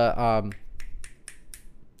call it? It's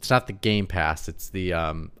not the Game Pass, it's the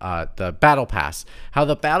Battle Pass. How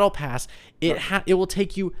the Battle Pass, it will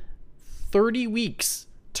take you 30 weeks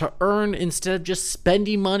to earn instead of just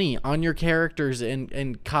spending money on your characters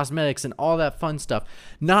and cosmetics and all that fun stuff.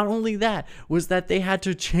 Not only that, was that they had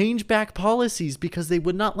to change back policies because they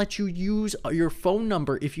would not let you use your phone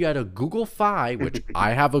number if you had a Google Fi, which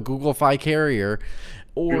I have a Google Fi carrier,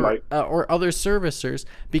 or other servicers,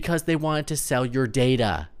 because they wanted to sell your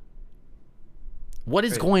data. What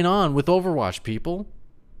is going on with Overwatch, people?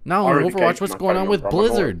 Not only Overwatch, what's going on with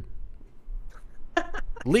Blizzard?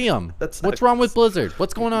 Liam, what's wrong with Blizzard?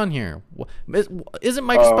 What's going on here? Isn't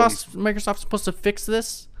Microsoft supposed to fix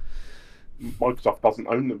this? Microsoft doesn't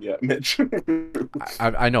own them yet, Mitch.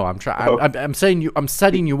 I know. I'm trying. I'm saying I'm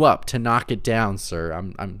setting you up to knock it down, sir.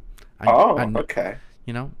 Okay.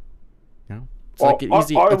 You know, it's like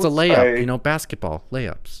easy. It's a layup. Basketball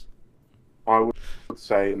layups. I would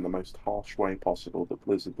say in the most harsh way possible that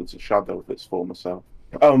Blizzard is a shadow of its former self.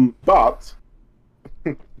 But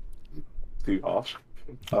too harsh.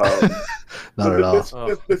 Not at all.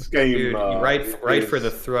 This game, Dude, right for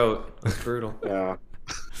the throat. It's brutal. Yeah,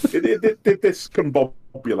 it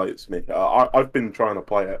discombobulates me. I've been trying to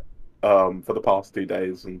play it for the past 2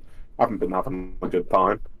 days and I haven't been having a good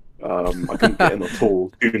time. I couldn't get in at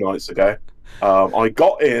all 2 nights ago. I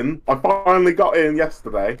finally got in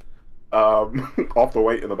yesterday after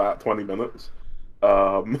waiting about 20 minutes.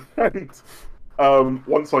 And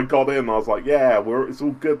once I got in, I was like, yeah, it's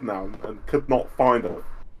all good now, and could not find a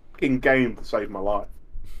fucking game to save my life.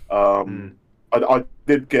 I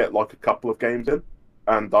did get like a couple of games in,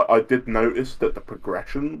 and I did notice that the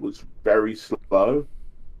progression was very slow.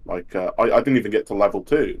 Like, I didn't even get to level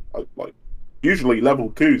 2. Usually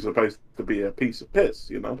level 2 is supposed to be a piece of piss,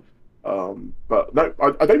 you know? But no,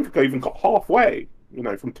 I don't think I even got halfway, you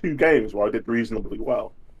know, from 2 games where I did reasonably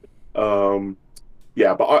well.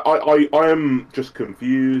 Yeah, but I am just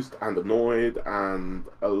confused and annoyed and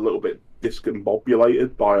a little bit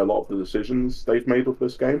discombobulated by a lot of the decisions they've made with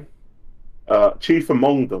this game. Chief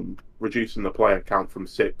among them, reducing the player count from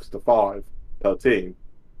 6 to 5 per team,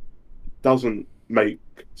 doesn't make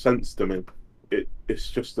sense to me. It's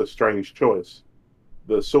just a strange choice.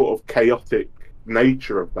 The sort of chaotic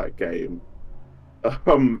nature of that game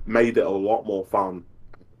made it a lot more fun.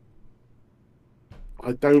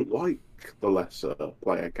 I don't like the lesser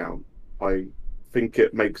player count. I think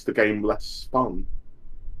it makes the game less fun.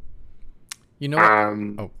 You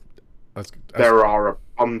know what? There are a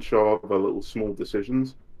bunch of the little small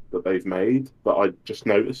decisions that they've made that I just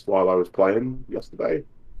noticed while I was playing yesterday.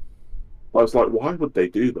 I was like, why would they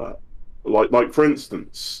do that? Like for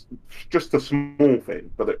instance, just a small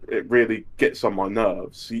thing, but it really gets on my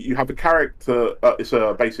nerves. You have a character, it's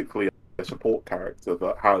basically a support character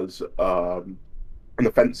that has an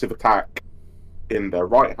offensive attack in their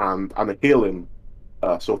right hand and a healing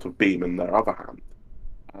sort of beam in their other hand.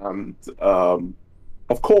 And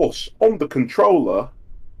of course, on the controller,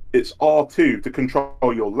 it's R2 to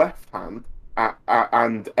control your left hand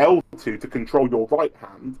and L2 to control your right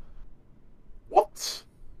hand. What?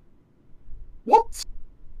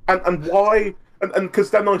 And why? And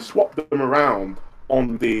because then I swapped them around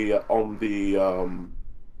on the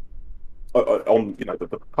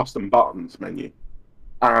the custom buttons menu,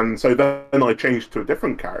 and so then I changed to a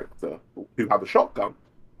different character who had a shotgun,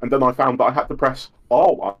 and then I found that I had to press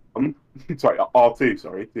R1, sorry R2,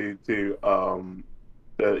 sorry, to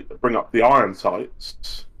bring up the iron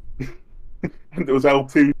sights, and it was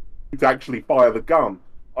L2 to actually fire the gun.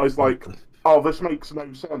 I was like, oh, this makes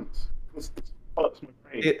no sense. This hurts my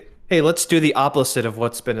brain. Hey, let's do the opposite of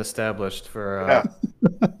what's been established for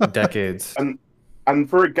decades. And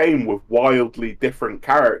for a game with wildly different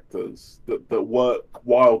characters that work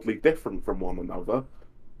wildly different from one another,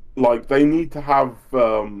 like they need to have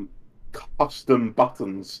custom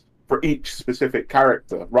buttons for each specific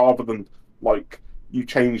character, rather than like you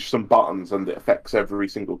change some buttons and it affects every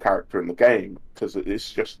single character in the game, because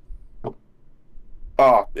it's just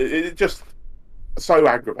it just so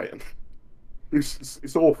aggravating.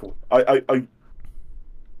 It's awful. The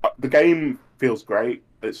game feels great.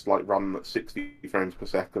 It's like run at 60 frames per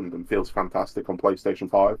second and feels fantastic on PlayStation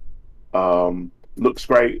 5. Looks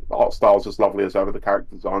great. The art style's as lovely as ever. The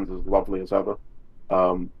character design's as lovely as ever.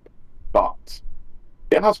 But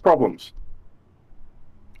it has problems.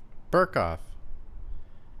 Burkoff,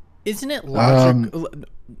 isn't it logical?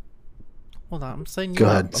 Hold on, I'm saying. Go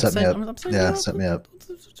ahead, set me up. Yeah, set me up.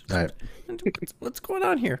 All right. What's going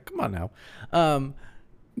on here? Come on now.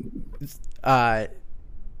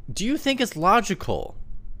 Do you think it's logical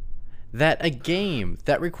that a game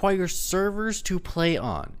that requires servers to play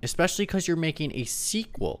on, especially because you're making a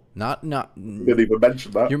sequel, Didn't even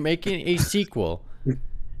mention that. You're making a sequel,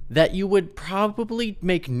 that you would probably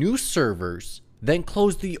make new servers, then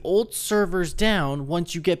close the old servers down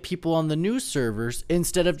once you get people on the new servers,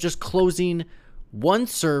 instead of just closing one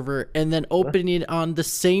server and then opening it on the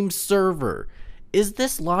same server? Is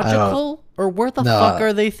this logical, or where the fuck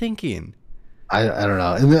are they thinking? I don't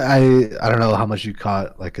know. And I don't know how much you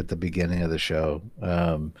caught like at the beginning of the show,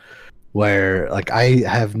 where like I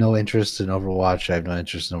have no interest in Overwatch. I have no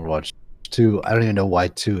interest in Overwatch 2. I don't even know why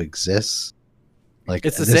 2 exists. Like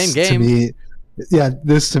it's the same game. To me, yeah,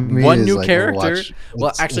 this to me one is new like character. Overwatch.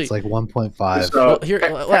 Well, actually, it's like 1.5. Well, here,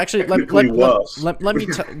 actually, let me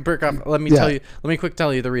Burkoff, let me tell you. Let me quick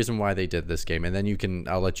tell you the reason why they did this game, and then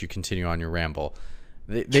I'll let you continue on your ramble.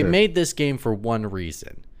 They made this game for one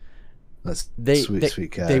reason. That's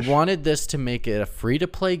sweet cash. They wanted this to make it a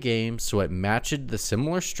free-to-play game, so it matched the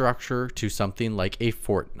similar structure to something like a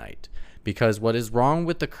Fortnite. because what is wrong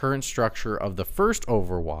with the current structure of the first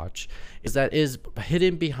Overwatch is that is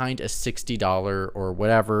hidden behind a $60 or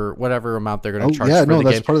whatever amount they're going to charge for the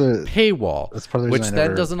game part of the paywall, that's part of the which reason I then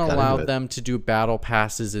never doesn't got allow into it. them to do battle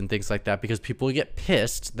passes and things like that, because people get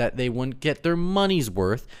pissed that they wouldn't get their money's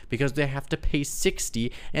worth because they have to pay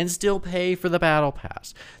 $60 and still pay for the battle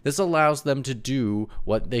pass. This allows them to do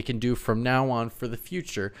what they can do from now on for the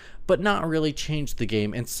future, but not really change the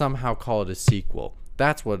game and somehow call it a sequel.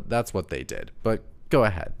 That's what they did. But go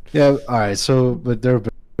ahead. Yeah, all right. So, but there have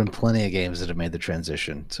been plenty of games that have made the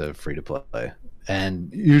transition to free to play,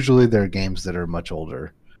 and usually they're games that are much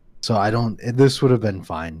older. So I don't. This would have been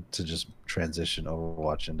fine to just transition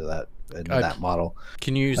Overwatch into that model.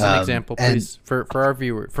 Can you use an example, please, for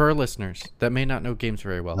our listeners that may not know games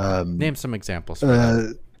very well? Name some examples.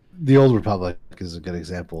 The Old Republic is a good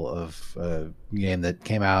example of a game that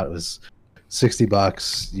came out. It was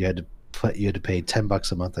 $60. You had to pay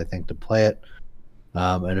 $10 a month, I think, to play it.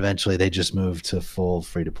 And eventually they just moved to full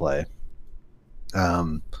free to play.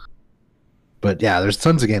 But yeah, there's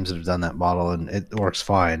tons of games that have done that model and it works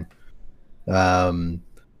fine.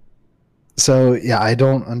 So yeah, I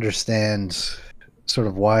don't understand sort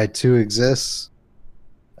of why 2 exists.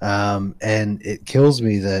 And it kills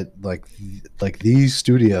me that like the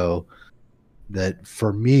studio that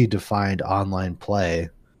for me defined online play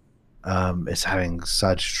is having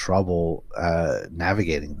such trouble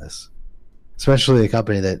navigating this, especially a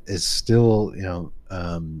company that is still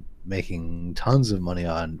making tons of money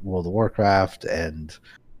on World of Warcraft, and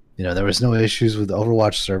there was no issues with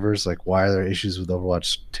Overwatch servers. Like, why are there issues with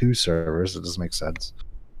Overwatch 2 servers? It doesn't make sense.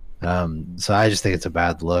 So I just think it's a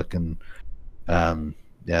bad look, and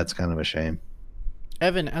yeah, it's kind of a shame.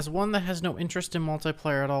 Evan, as one that has no interest in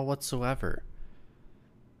multiplayer at all whatsoever,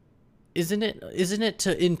 isn't it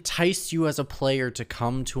to entice you as a player to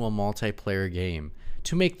come to a multiplayer game,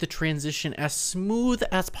 to make the transition as smooth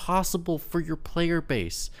as possible for your player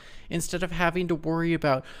base, instead of having to worry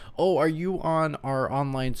about, oh, are you on our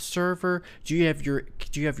online server? Do you have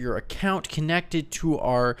your account connected to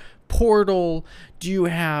our portal? Do you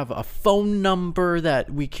have a phone number that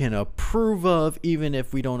we can approve of even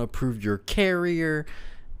if we don't approve your carrier?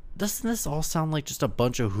 Doesn't this all sound like just a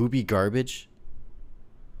bunch of hoobie garbage?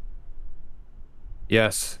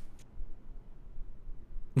 Yes.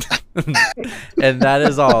 And that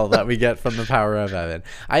is all that we get from the power of Evan.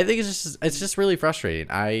 I think it's just really frustrating.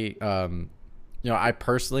 I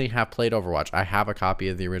personally have played Overwatch. I have a copy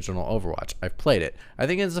of the original Overwatch. I've played it. I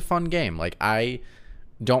think it's a fun game. Like, I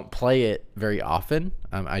don't play it very often.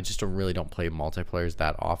 I just don't play multiplayers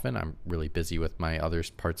that often. I'm really busy with my other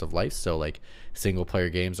parts of life. So like single player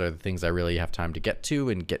games are the things I really have time to get to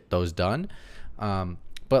and get those done.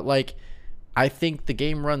 But like, I think the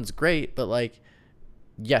game runs great, but like,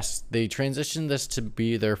 yes, they transitioned this to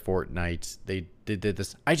be their Fortnite. They did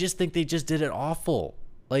this. I just think they just did it awful.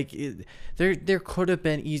 Like, there could have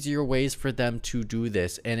been easier ways for them to do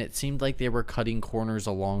this, and it seemed like they were cutting corners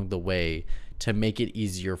along the way to make it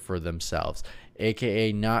easier for themselves,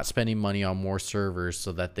 aka not spending money on more servers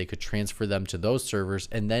so that they could transfer them to those servers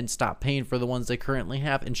and then stop paying for the ones they currently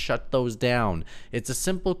have and shut those down. It's a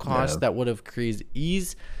simple cost that would have created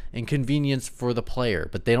ease and convenience for the player,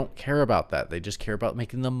 but they don't care about that. They just care about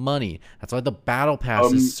making the money. That's why the battle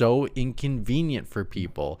pass is so inconvenient for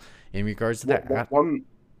people in regards to that.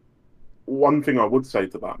 One thing I would say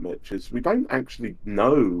to that, Mitch, is we don't actually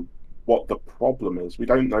know what the problem is. We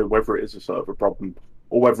don't know whether it is a server problem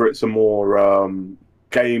or whether it's a more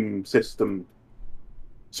game system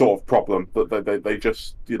sort of problem, that they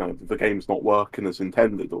just, the game's not working as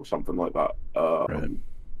intended or something like that.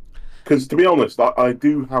 Because to be honest, I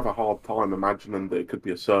do have a hard time imagining that it could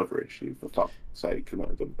be a server issue, for fuck's sake.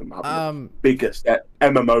 Them having the biggest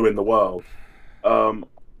MMO in the world.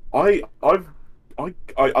 I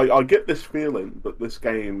get this feeling that this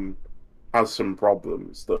game has some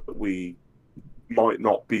problems that we might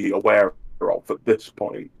not be aware of at this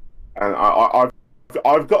point, and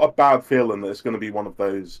I've got a bad feeling that it's going to be one of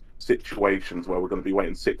those situations where we're going to be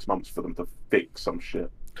waiting 6 months for them to fix some shit.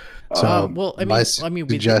 So, my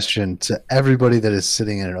suggestion to everybody that is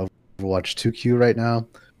sitting in an Overwatch 2 queue right now,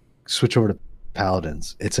 switch over to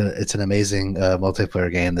Paladins. It's an amazing multiplayer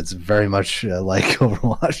game that's very much like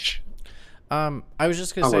Overwatch. I was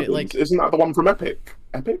just gonna say, like, isn't that the one from Epic?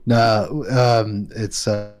 No, it's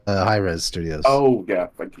Hi-Rez Studios. Oh yeah,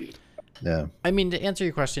 thank you. Yeah. I mean, to answer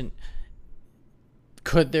your question,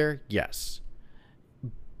 could there? Yes,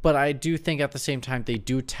 but I do think at the same time they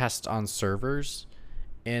do test on servers,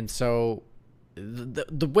 and so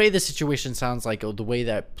the way the situation sounds, like the way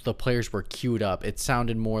that the players were queued up, it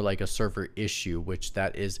sounded more like a server issue, which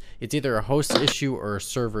that is, it's either a host issue or a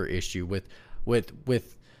server issue. With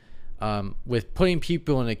putting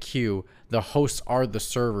people in a queue, the hosts are the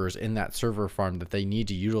servers in that server farm that they need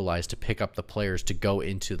to utilize to pick up the players to go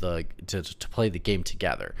into to play the game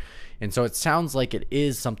together. And so it sounds like it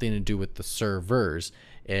is something to do with the servers,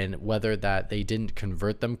 and whether that they didn't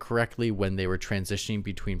convert them correctly when they were transitioning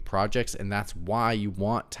between projects. And that's why you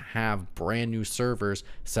want to have brand new servers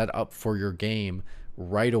set up for your game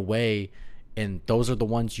right away. And those are the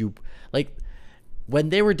ones you like. When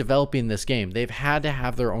they were developing this game, they've had to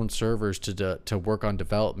have their own servers to work on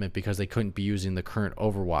development because they couldn't be using the current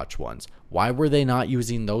Overwatch ones. Why were they not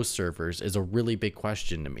using those servers is a really big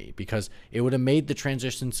question to me, because it would have made the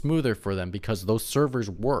transition smoother for them, because those servers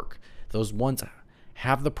work. Those ones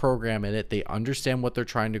have the program in it. They understand what they're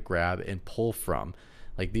trying to grab and pull from.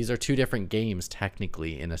 Like, these are two different games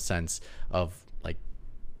technically, in a sense of like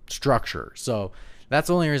structure. So that's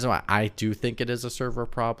the only reason why I do think it is a server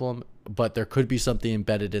problem, but there could be something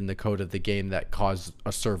embedded in the code of the game that caused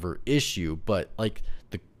a server issue. But like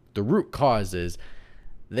the root cause is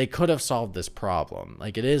they could have solved this problem.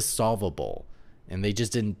 Like, it is solvable, and they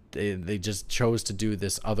just didn't. They just chose to do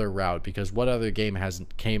this other route, because what other game has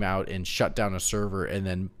came out and shut down a server and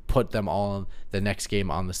then put them all the next game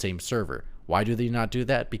on the same server? Why do they not do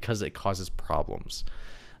that? Because it causes problems.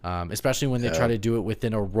 Especially when they try to do it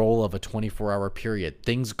within a roll of a 24-hour period.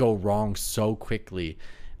 Things go wrong so quickly,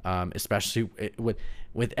 especially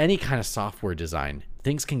with any kind of software design.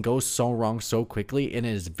 Things can go so wrong so quickly, and it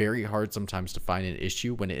is very hard sometimes to find an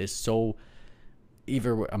issue when it is so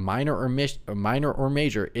either a minor or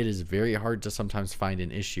major. It is very hard to sometimes find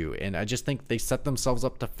an issue, and I just think they set themselves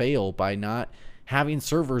up to fail by not having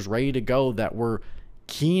servers ready to go that were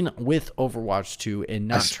keen with Overwatch 2 and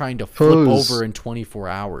not trying to flip over in 24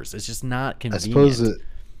 hours. It's just not convenient. I suppose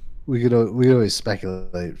we could always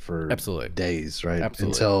speculate for days, right?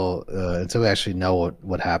 Absolutely. Until we actually know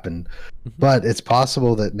what happened. But it's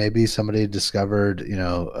possible that maybe somebody discovered,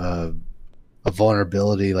 a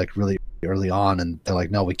vulnerability like really early on, and they're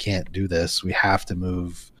like, no, we can't do this. We have to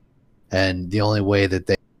move. And the only way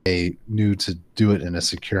that they knew to do it in a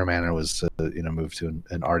secure manner was to, move to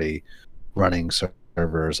an already running server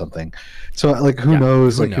or something. So like, who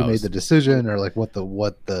knows who made the decision, or like what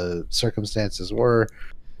the circumstances were.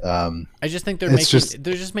 I just think they're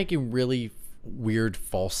just making really weird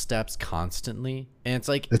false steps constantly, and it's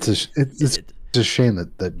like it's a shame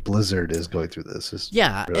that Blizzard is going through this.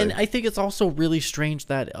 And I think it's also really strange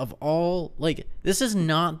that of all, like, this is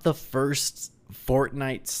not the first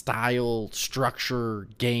Fortnite style structure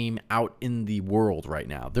game out in the world right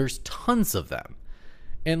now. There's tons of them,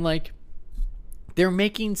 and like, they're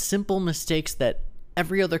making simple mistakes that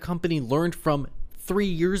every other company learned from 3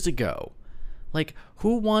 years ago. Like,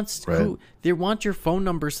 who they want your phone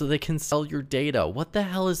number so they can sell your data. What the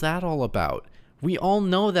hell is that all about? We all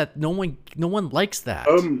know that no one likes that.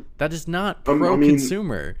 That is not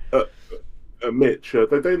pro-consumer. Mitch,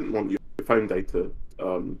 they don't want your phone data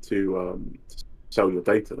to sell your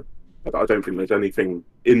data. I don't think there's anything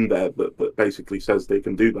in there that basically says they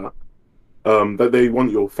can do that. That they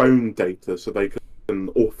want your phone data so they can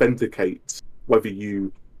authenticate whether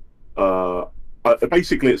you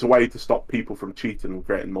basically, it's a way to stop people from cheating and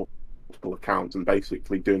creating multiple accounts and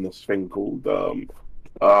basically doing this thing called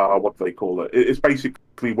what do they call it? It's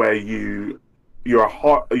basically where you're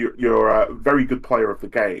a very good player of the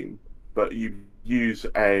game, but you use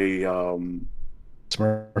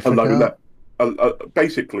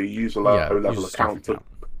basically use a low level account to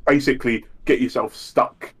basically get yourself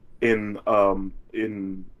stuck in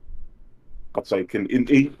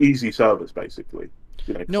easy service, basically.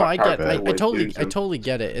 No, I totally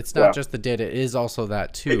get it. It's not just the data; it is also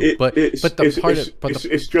that too. It's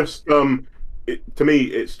just to me,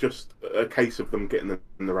 it's just a case of them getting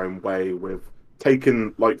in their own way with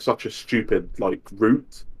taking like such a stupid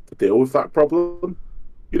route to deal with that problem.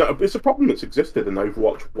 It's a problem that's existed in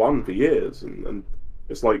Overwatch 1 for years, and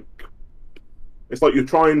it's like you're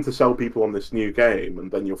trying to sell people on this new game,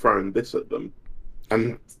 and then you're throwing this at them,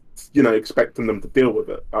 and expecting them to deal with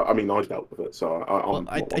it. I mean, I dealt with it, so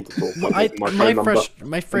my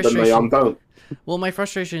frustration. Well, my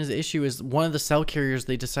frustration is the issue is one of the cell carriers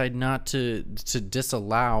they decide not to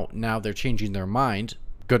disallow. Now they're changing their mind.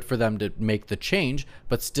 Good for them to make the change,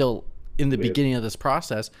 but still in the beginning of this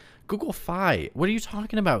process, Google Fi. What are you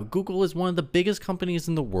talking about? Google is one of the biggest companies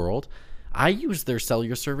in the world. I use their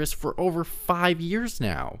cellular service for over 5 years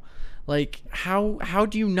now. Like, how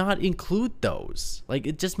do you not include those? Like,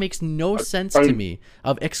 it just makes no sense to me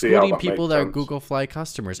of excluding people that are Google Fi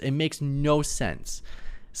customers. It makes no sense.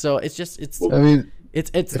 So it's just it's that,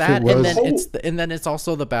 and then it's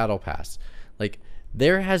also the battle pass. Like,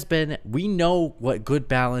 we know what good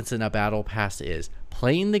balance in a battle pass is.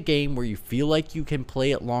 Playing the game where you feel like you can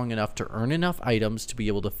play it long enough to earn enough items to be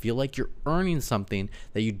able to feel like you're earning something,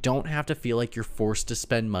 that you don't have to feel like you're forced to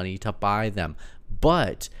spend money to buy them.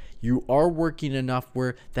 But you are working enough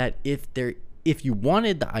where that if you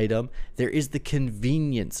wanted the item, there is the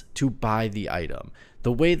convenience to buy the item.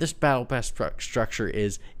 The way this battle pass structure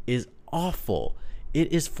is awful.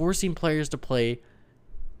 It is forcing players to play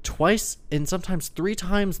twice and sometimes 3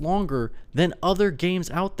 times longer than other games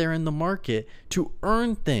out there in the market to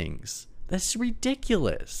earn things. That's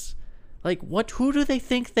ridiculous. Like, who do they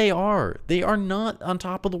think they are? They are not on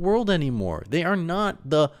top of the world anymore. They are not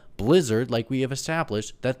the Blizzard, like we have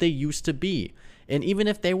established, that they used to be. And even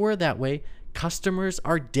if they were that way, customers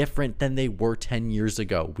are different than they were 10 years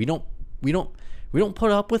ago. We don't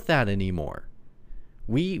put up with that anymore.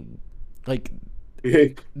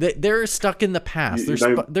 They're stuck in the past.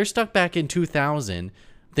 They're stuck back in 2000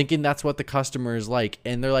 thinking that's what the customer is like.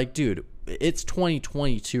 And they're like, dude, it's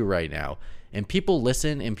 2022 right now. And people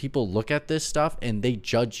listen and people look at this stuff and they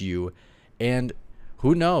judge you. And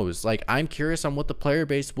who knows? Like, I'm curious on what the player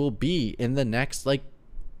base will be in the next, like,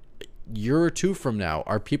 year or two from now.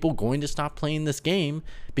 Are people going to stop playing this game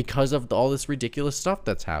because of all this ridiculous stuff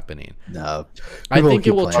that's happening? No, I think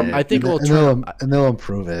it will. And they'll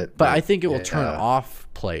improve it. But I think it will turn off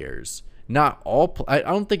players. Not all. I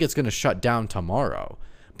don't think it's going to shut down tomorrow.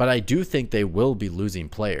 But I do think they will be losing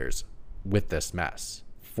players with this mess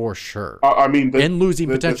for sure. I mean, and losing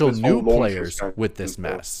potential new players with this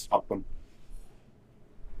mess.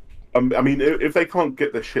 I mean, if they can't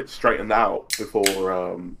get this shit straightened out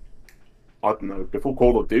before. I don't know, before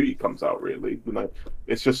Call of Duty comes out, really,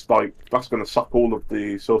 it's just like that's going to suck all of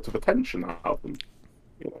the sort of attention out of them.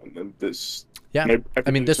 And this, I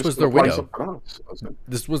mean, this was their window.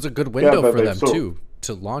 This was a good window for them too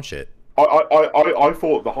to launch it. I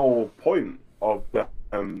thought the whole point of the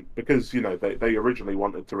because they originally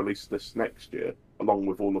wanted to release this next year along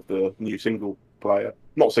with all of the new more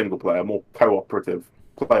cooperative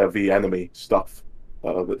player v enemy stuff.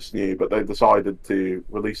 That's new, but they decided to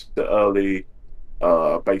release it early,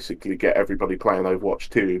 basically get everybody playing Overwatch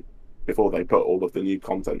 2 before they put all of the new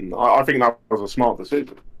content in. I think that was a smart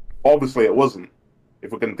decision. Obviously, it wasn't,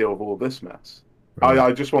 if we're going to deal with all this mess. Right.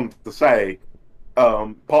 I just wanted to say,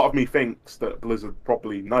 part of me thinks that Blizzard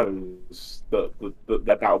probably knows that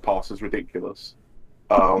their Battle Pass is ridiculous.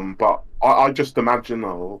 But I just imagine,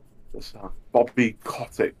 Bobby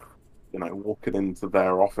Kotick, walking into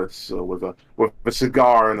their office with a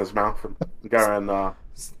cigar in his mouth and going, "Well,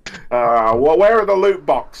 where are the loot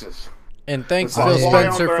boxes?" And thanks, Phil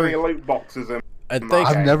Spencer, for any loot boxes in.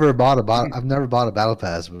 I've never bought a battle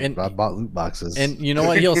pass, but I bought loot boxes. And you know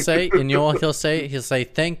what he'll say? He'll say,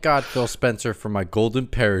 "Thank God, Phil Spencer, for my golden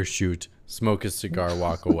parachute." Smoke his cigar,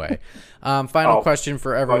 walk away. Final question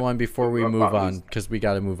for everyone before we move on, because we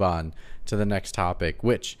got to move on to the next topic.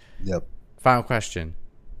 Final question.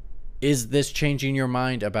 Is this changing your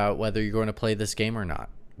mind about whether you're going to play this game or not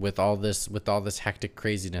with all this hectic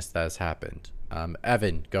craziness that has happened?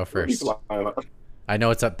 Evan, go first. I know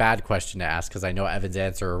it's a bad question to ask because I know Evan's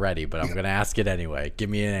answer already, but I'm going to ask it anyway. Give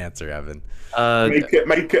me an answer, Evan.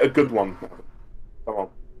 Make it a good one. Come on.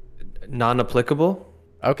 Non-applicable?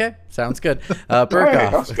 Okay, sounds good.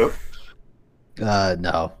 Burkoff. That's good.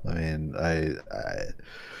 No, I mean,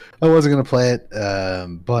 I wasn't gonna play it,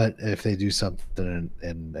 but if they do something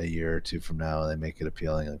in a year or two from now and they make it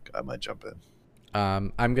appealing, I might jump in.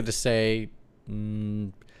 I'm gonna say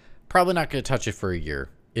probably not gonna touch it for a year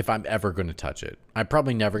if I'm ever gonna touch it. I'm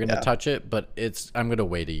probably never gonna touch it, but I'm gonna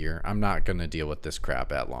wait a year. I'm not gonna deal with this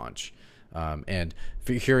crap at launch. And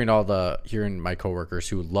hearing my coworkers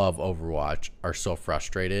who love Overwatch are so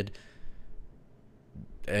frustrated.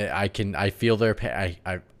 I feel their pain.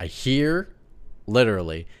 I hear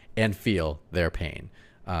literally and feel their pain.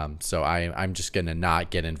 So I'm just gonna not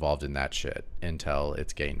get involved in that shit until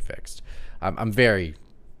it's getting fixed. I'm very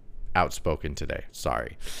outspoken today.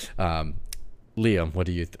 Sorry, Liam. What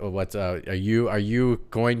do you? Are you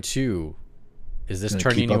going to? Is this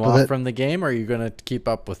turning you off from the game, or are you gonna keep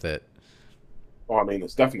up with it? Well, I mean,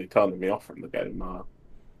 it's definitely turning me off from the game.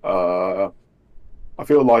 I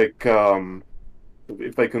feel like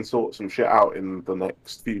if they can sort some shit out in the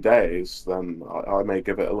next few days, then I may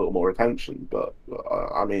give it a little more attention. But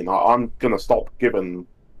I mean, I'm gonna stop giving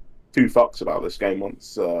two fucks about this game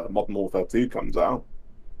once Modern Warfare 2 comes out.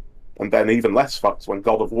 and then even less fucked when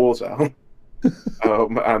God of War's out.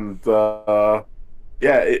 And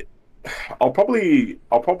yeah, I'll probably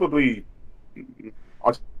I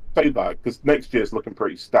say that because next year's looking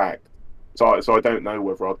pretty stacked. So I don't know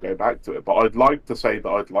whether I'd go back to it, but I'd like to say that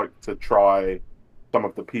I'd like to try some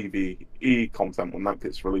of the PvE content when that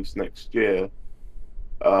gets released next year.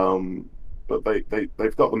 But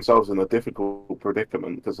they've got themselves in a difficult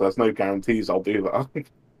predicament because there's no guarantees I'll do that.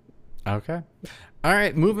 Okay. All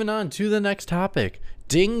right, moving on to the next topic.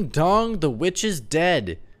 Ding dong, the witch is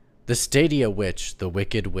dead. The Stadia witch, the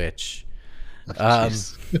wicked witch.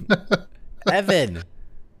 Evan,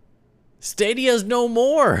 Stadia's no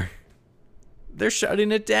more. They're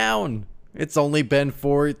shutting it down. It's only been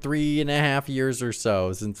 3.5 years or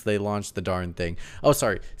so since they launched the darn thing. Oh,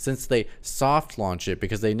 sorry, since they soft launched it,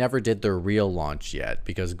 because they never did their real launch yet,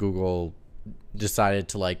 because Google decided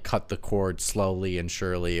to like cut the cord slowly and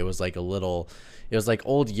surely. It was like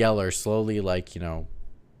Old Yeller slowly, like, you know,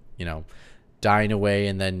 dying away,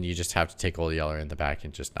 and then you just have to take Old Yeller in the back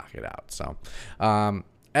and just knock it out. So,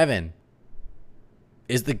 Evan,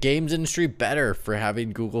 is the games industry better for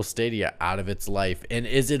having Google Stadia out of its life? And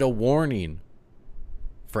is it a warning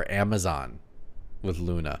for Amazon with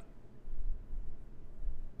Luna?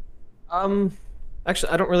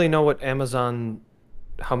 Actually, I don't really know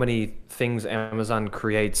how many things Amazon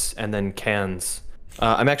creates and then cans.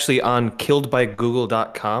 I'm actually on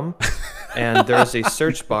killedbygoogle.com, and there's a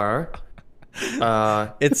search bar.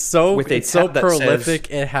 It's so prolific.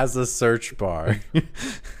 Says, it has a search bar.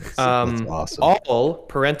 That's awesome. All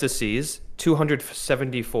parentheses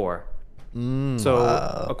 274.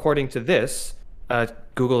 So according to this,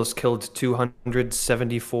 Google has killed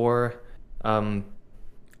 274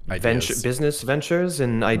 business ventures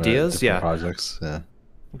and ideas. Right, projects. Yeah.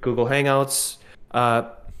 Google Hangouts.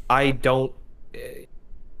 I'm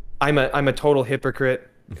a total hypocrite.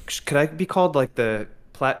 Could I be called like the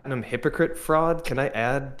platinum hypocrite fraud? Can I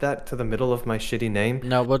add that to the middle of my shitty name?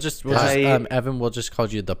 No, Evan, we'll just call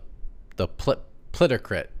you the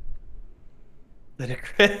plitocrit.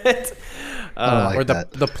 Plitocrit? Or the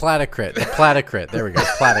platocrit. The platocrit. There we go.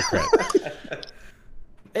 Platocrit.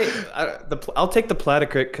 Hey, I'll take the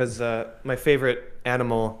platocrit because my favorite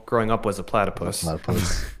animal growing up was a platypus.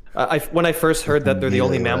 When I first heard that they're the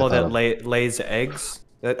only mammal that lays eggs,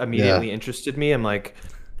 that immediately interested me. I'm like,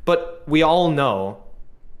 but we all know.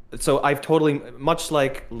 So I've totally, much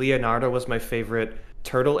like Leonardo was my favorite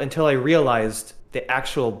turtle, until I realized the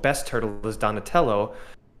actual best turtle was Donatello.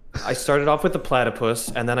 I started off with the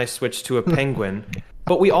platypus, and then I switched to a penguin.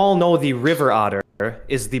 But we all know the river otter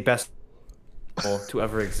is the best to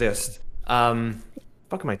ever exist. What am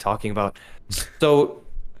I talking about? So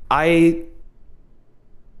I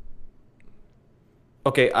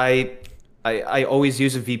always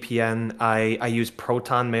use a VPN. I use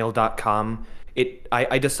protonmail.com.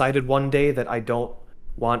 I decided one day that I don't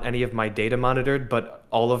want any of my data monitored, but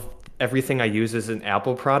everything I use is an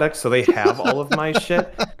Apple product, so they have all of my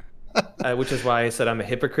shit, which is why I said I'm a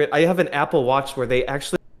hypocrite. I have an Apple Watch where they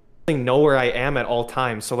actually know where I am at all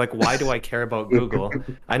times, so like, why do I care about Google?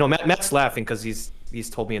 I know Matt's laughing because he's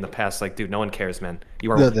told me in the past, like, dude, no one cares, man.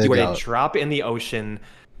 You are a drop in the ocean.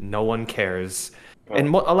 No one cares. And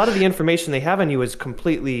a lot of the information they have on you is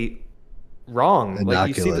completely wrong.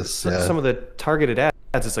 Innocuous, like you see some of the targeted ads.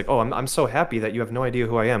 It's like, oh, I'm so happy that you have no idea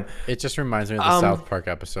who I am. It just reminds me of the South Park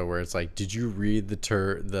episode where it's like, did you read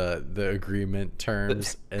the agreement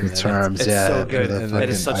terms? And the terms, it's so good. It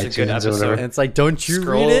is such a good episode. And it's like, don't you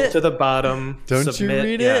Scroll read it to the bottom? Don't you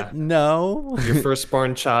read it? No. Your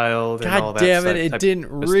firstborn child. And all God that damn it! It didn't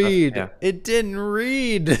read. Yeah. It didn't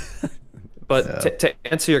read. But to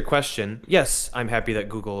answer your question, yes, I'm happy that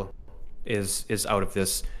Google is out of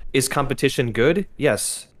this. Is competition good?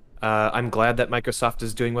 Yes. I'm glad that Microsoft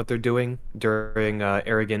is doing what they're doing during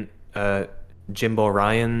arrogant Jimbo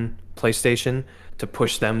Ryan PlayStation to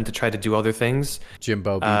push them to try to do other things.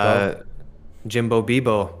 Jimbo Bebo. Jimbo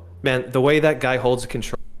Bebo. Man, the way that guy holds a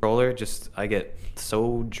controller, I get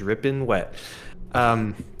so dripping wet.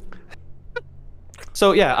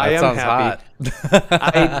 So yeah, I am happy.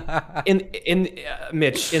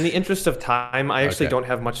 Mitch, in the interest of time, I actually don't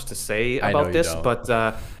have much to say about this, but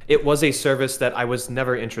it was a service that I was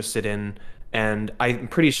never interested in, and I'm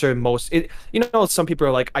pretty sure some people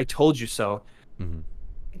are like, "I told you so." Mm-hmm.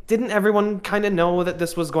 Didn't everyone kind of know that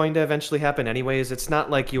this was going to eventually happen anyways? It's not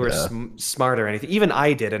like you were smart or anything. Even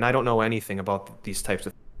I did, and I don't know anything about these types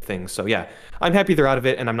of things. So yeah, I'm happy they're out of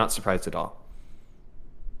it, and I'm not surprised at all.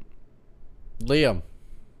 Liam.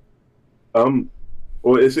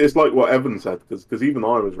 Well, it's like what Evan said, because even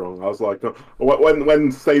I was wrong. I was like,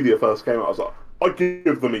 when Stadia first came out, I was like, I'd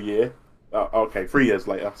give them a year. Okay, 3 years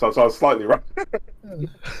later. So I was slightly right.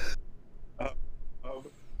 Uh, um,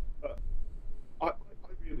 I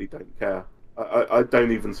really don't care. I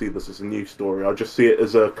don't even see this as a new story. I just see it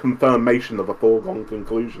as a confirmation of a foregone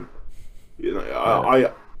conclusion. You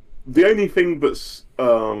know, the only thing that's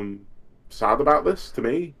sad about this to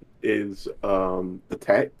me is the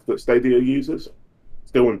tech that Stadia uses.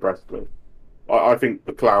 Still impressed me. I think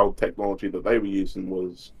the cloud technology that they were using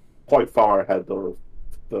was quite far ahead of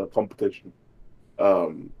the competition.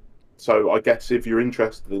 So I guess if you're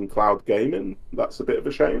interested in cloud gaming, that's a bit of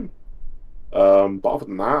a shame. But other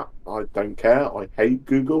than that, I don't care. I hate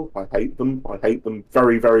Google. I hate them. I hate them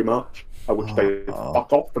very, very much. I wish they'd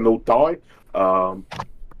fuck off and all die.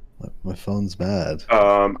 My phone's bad.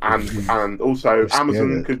 And also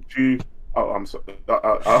Amazon, could you? Oh, I'm sorry.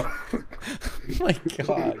 Oh my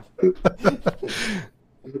God.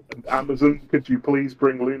 Amazon, could you please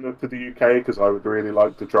bring Luna to the UK? Because I would really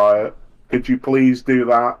like to try it. Could you please do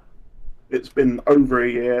that? It's been over a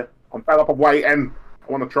year. I'm fed up of waiting.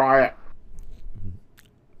 I want to try it.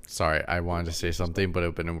 Sorry, I wanted to say something, but it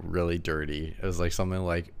would have been really dirty. It was like something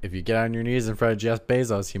like, if you get on your knees in front of Jeff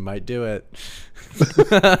Bezos, he might do it.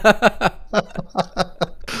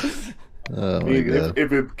 Oh my God.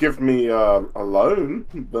 If it give me a loan,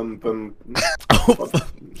 then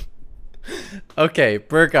Okay,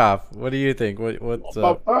 Burkoff, what do you think?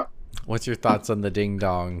 about that? What's your thoughts on the ding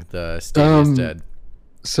dong the Stadia's dead?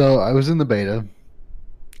 So I was in the beta.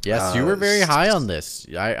 Yes, you were very high on this.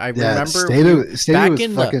 I remember Stadia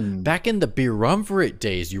back in the Beerumvirate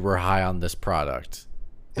days, you were high on this product.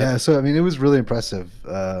 Yeah, so I mean, it was really impressive.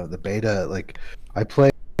 The beta, like, I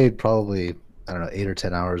played probably, I don't know, 8 or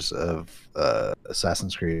 10 hours of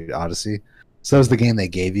Assassin's Creed Odyssey. So that was the game they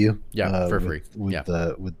gave you. Yeah, for free. With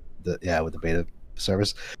the beta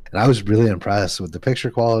service, and I was really impressed with the picture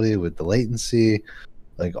quality, with the latency,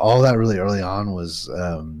 like all that. Really early on was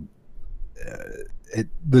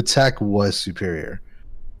the tech was superior,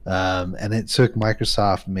 and it took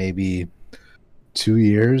Microsoft maybe 2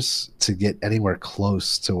 years to get anywhere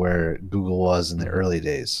close to where Google was in the early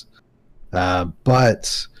days.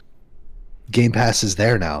 But Game Pass is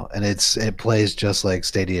there now, and it plays just like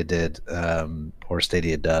Stadia did, or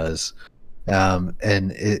Stadia does, and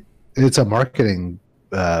it's a marketing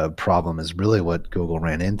problem is really what Google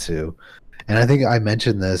ran into. And I think I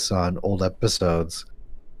mentioned this on old episodes.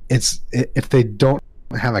 If they don't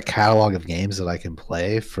have a catalog of games that I can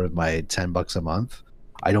play for my $10 a month,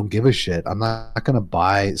 I don't give a shit. I'm not going to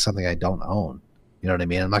buy something I don't own. You know what I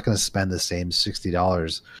mean? I'm not going to spend the same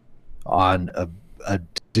 $60 on a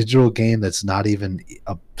digital game that's not even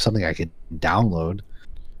something I could download.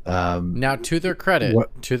 Now, to their credit,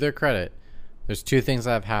 there's two things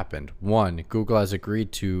that have happened. One, Google has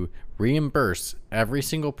agreed to reimburse every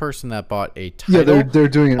single person that bought a title. Yeah, they're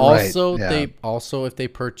doing it also, right. They also, if they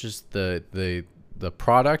purchase the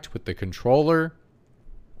product with the controller,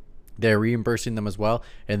 they're reimbursing them as well.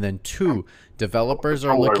 And then two, developers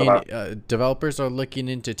are looking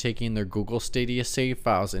into taking their Google Stadia save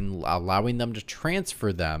files and allowing them to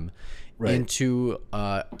transfer them into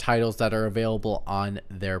titles that are available on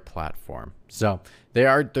their platform. So they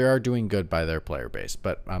are doing good by their player base.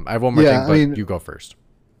 But I have one more thing, but you go first.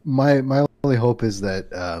 My only hope is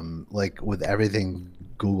that like with everything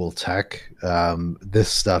Google tech, this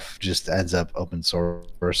stuff just ends up open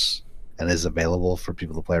source and is available for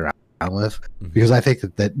people to play around with, because I think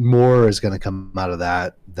that more is going to come out of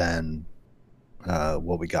that than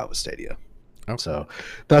what we got with Stadia. Okay. So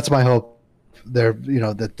that's my hope. They're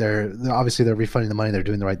obviously they're refunding the money. They're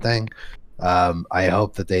doing the right thing. I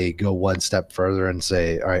hope that they go one step further and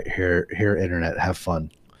say, all right, here, internet, have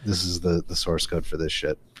fun. This is the source code for this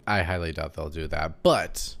shit. I highly doubt they'll do that,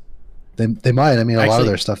 but they might. I mean, a lot of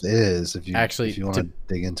their stuff is, if you want to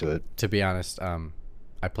dig into it. To be honest,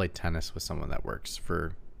 I played tennis with someone that works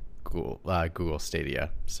for Google Stadia,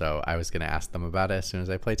 so I was going to ask them about it as soon as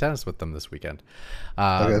I play tennis with them this weekend.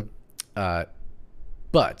 Okay.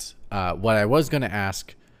 But what I was going to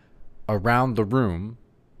ask around the room,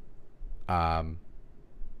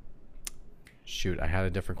 shoot, I had a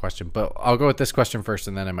different question, but I'll go with this question first,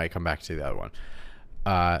 and then I might come back to the other one.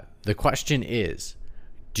 The question is,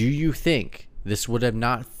 do you think this would have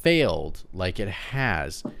not failed like it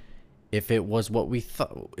has if it was what we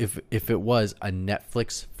thought, if it was a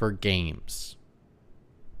Netflix for games?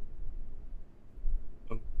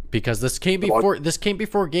 Because this came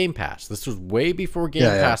before Game Pass. This was way before Game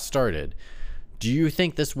Pass started. Do you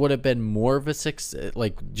think this would have been more of a success?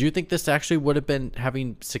 Like, do you think this actually would have been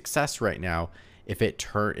having success right now if it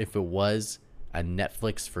was a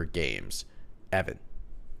Netflix for games? Evan.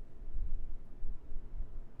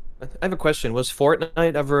 I have a question. Was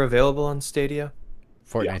Fortnite ever available on Stadia?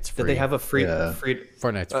 Fortnite's free. Did they have a free Yeah. free?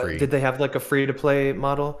 Fortnite's free. Did they have like a free to play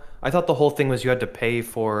model? I thought the whole thing was you had to pay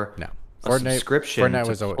for No. a subscription Fortnite to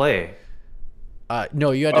was play.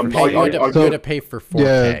 No, you had to pay. I- You had I- to pay for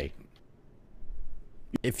 4K. Yeah.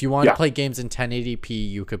 If you wanted Yeah. to play games in 1080p,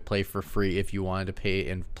 you could play for free. If you wanted to play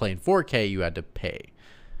in 4K, you had to pay.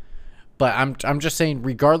 But I'm just saying,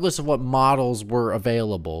 regardless of what models were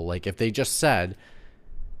available, like if they just said,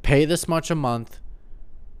 pay this much a month,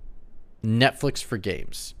 Netflix for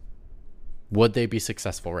games, would they be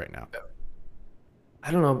successful right now?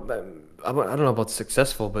 I don't know. I don't know about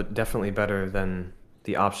successful, but definitely better than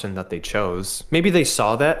the option that they chose. Maybe they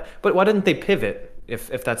saw that, but why didn't they pivot? If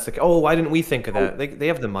that's the why didn't we think of that? They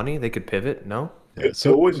have the money. They could pivot. No. Yeah, It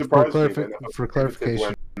always surprised me for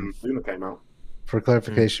clarification, when Luna came out.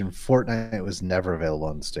 Fortnite was never available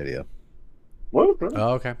on Stadia. Well, really?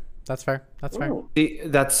 Oh, okay. That's fair. That's fair. Oh.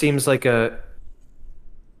 That seems like a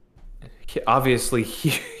obviously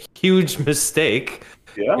huge mistake.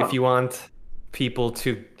 Yeah. If you want people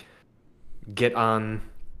to get on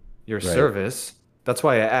your Right. service, that's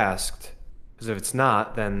why I asked. Because if it's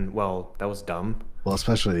not, then well, that was dumb. Well,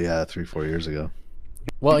 especially 3-4 years ago.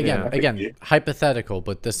 Well, Yeah. again, hypothetical,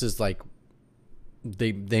 but this is like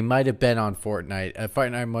they might have been on Fortnite.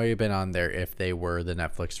 Fortnite might have been on there if they were the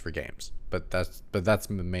Netflix for games. But that's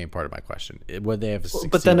the main part of my question. Would they have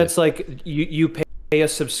succeeded? But then it's like you pay a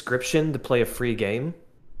subscription to play a free game.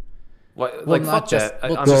 What? Well, Like not fuck just- that.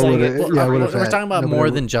 well, I'm well, saying would it- it. yeah, we're what if that- talking about no, but more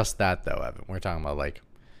it- than just that, though, Evan. We're talking about like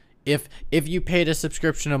if you paid a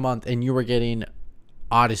subscription a month and you were getting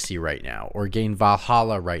Odyssey right now or getting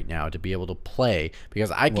Valhalla right now to be able to play,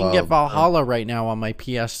 because I can get Valhalla right now on my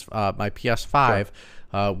PS5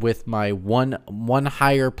 with my one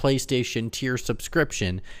higher PlayStation tier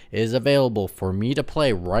subscription is available for me to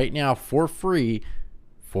play right now for free.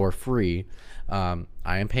 I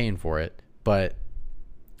am paying for it, but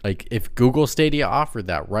like if Google Stadia offered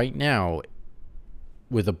that right now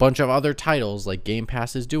with a bunch of other titles like Game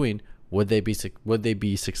Pass is doing, would they be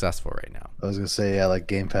successful right now? I was gonna say like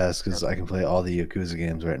Game Pass because I can play all the Yakuza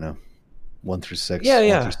games right now, 1 through 6, Yeah, 1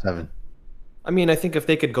 yeah. through 7. I mean, I think if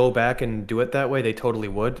they could go back and do it that way, they totally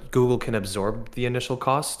would. Google can absorb the initial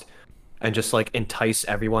cost and just like entice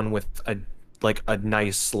everyone with a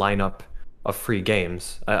nice lineup of free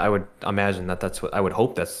games. I would imagine that's what I would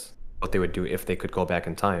hope that's what they would do if they could go back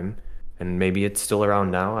in time. And maybe it's still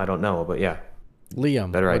around now. I don't know, but yeah.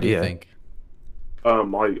 Liam, Better what do you idea. think? I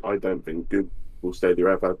don't think Google Stadia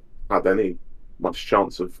ever had any much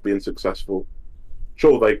chance of being successful.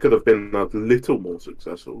 Sure, they could have been a little more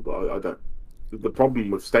successful, but I don't. The problem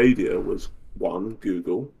with Stadia was one,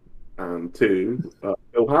 Google, and two,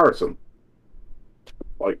 Phil Harrison.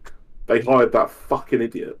 Like they hired that fucking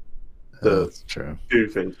idiot to That's true. do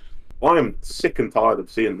things. I am sick and tired of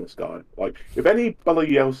seeing this guy. Like, if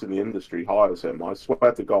anybody else in the industry hires him, I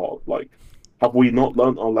swear to God, like, have we not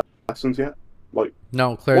learnt our lessons yet? Like,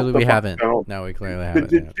 No, clearly what the we fuck haven't. is going on? No, we clearly Did, haven't.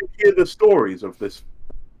 did yeah. you hear the stories of this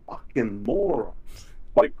fucking moron,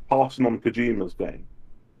 like, passing on Kojima's game?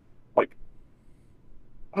 Like,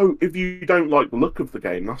 oh, if you don't like the look of the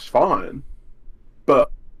game, that's fine,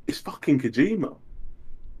 but it's fucking Kojima.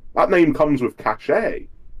 That name comes with cachet,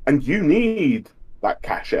 and you need that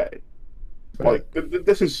cachet. Like,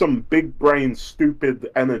 this is some big brain,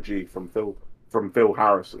 stupid energy from Phil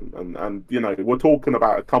Harrison, and you know, we're talking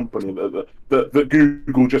about a company that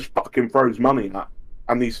Google just fucking throws money at,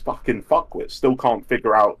 and these fucking fuckwits still can't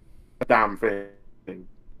figure out a damn thing.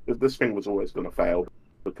 This thing was always going to fail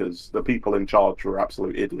because the people in charge were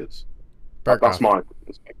absolute idiots. That's Berghoff. my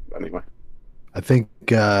anyway. I think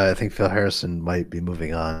Phil Harrison might be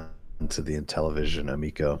moving on to the Intellivision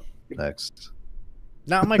Amico next.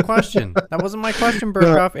 Not my question. That wasn't my question,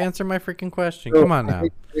 Berghoff. Answer my freaking question. Come on now.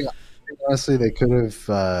 Honestly, they could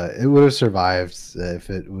have. It would have survived if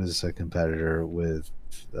it was a competitor with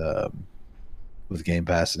Game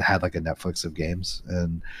Pass and had like a Netflix of games.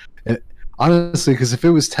 And honestly, because if it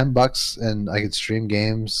was $10 and I could stream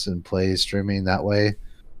games and play streaming that way,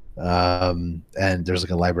 and there's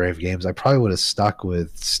like a library of games, I probably would have stuck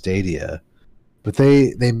with Stadia. But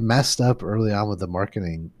they messed up early on with the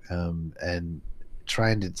marketing and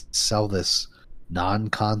trying to sell this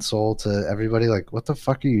non-console to everybody. Like, what the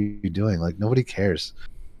fuck are you doing? Like, nobody cares.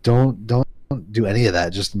 Don't do any of that.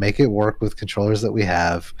 Just make it work with controllers that we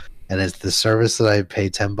have, and it's the service that I pay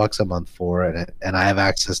 $10 a month for, and I have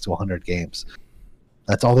access to 100 games.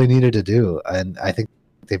 That's all they needed to do, and I think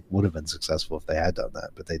they would have been successful if they had done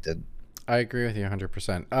that, but they didn't. I agree with you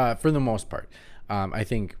 100%. For the most part, I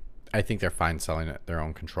think they're fine selling their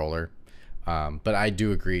own controller, But I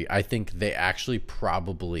do agree. I think they actually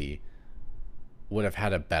probably would have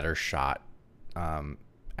had a better shot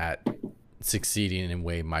at succeeding in the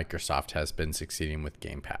way Microsoft has been succeeding with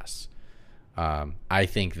Game Pass. I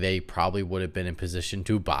think they probably would have been in position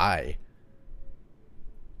to buy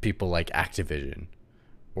people like Activision,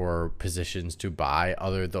 or positions to buy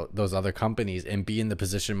those other companies, and be in the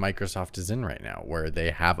position Microsoft is in right now, where they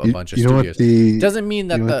have a bunch of studios. Doesn't mean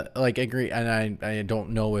that agree, and I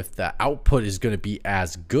don't know if the output is going to be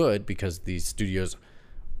as good, because these studios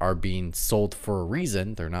are being sold for a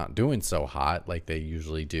reason. They're not doing so hot like they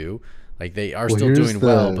usually do. Like, they are still doing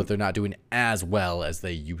well, but they're not doing as well as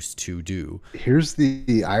they used to do. Here's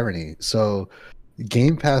the irony. So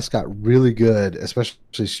Game Pass got really good,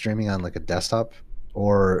 especially streaming on like a desktop,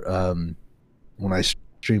 or when I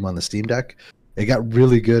stream on the Steam Deck. It got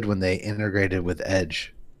really good when they integrated with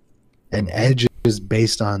Edge. And Edge is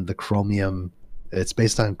based on the Chromium. It's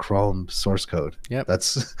based on Chrome source code. Yep.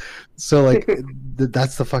 That's so like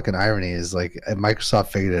that's the fucking irony, is like Microsoft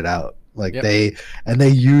figured it out. Like they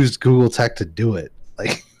used Google Tech to do it.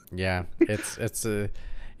 Like, yeah, it's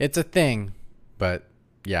a thing, but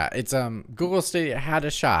yeah, it's Google Stadia had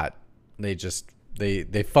a shot. They just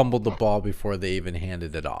they fumbled the ball before they even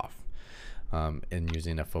handed it off. In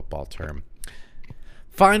using a football term.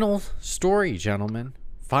 Final story, gentlemen.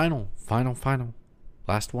 Final.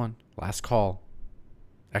 Last one. Last call.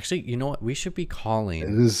 Actually, you know what? We should be calling. It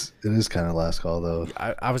is kind of last call, though.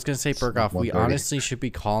 I was going to say, Berghoff, we honestly should be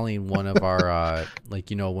calling one of our,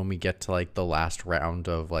 when we get to, like, the last round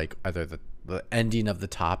of, like, either the ending of the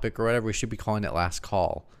topic or whatever, we should be calling it last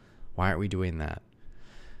call. Why aren't we doing that?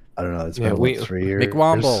 I don't know. It's been 3 years.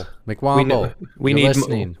 McWomble.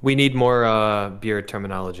 We need more beer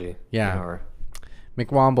terminology. Yeah.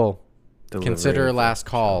 McWomble. Consider last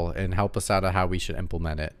call and help us out on how we should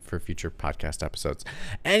implement it for future podcast episodes.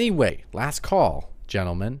 Anyway, last call,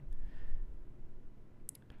 gentlemen.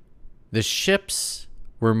 The ships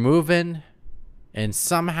were moving, and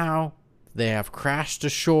somehow they have crashed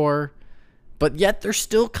ashore, but yet they're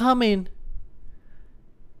still coming.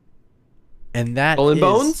 And that Skull and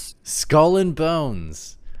Bones? Skull and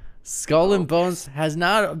Bones. Skull and Bones has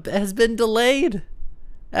been delayed.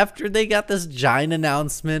 After they got this giant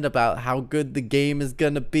announcement about how good the game is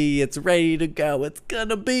going to be, it's ready to go, it's going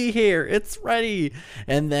to be here, it's ready.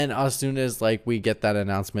 And then as soon as like we get that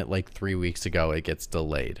announcement like 3 weeks ago, it gets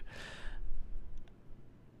delayed.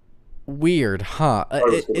 Weird, huh?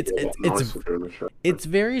 It's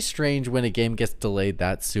very strange when a game gets delayed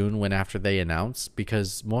that soon when after they announce,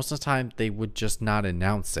 because most of the time they would just not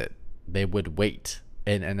announce it. They would wait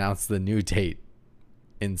and announce the new date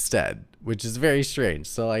instead, which is very strange.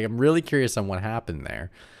 So like, I'm really curious on what happened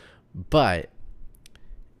there. But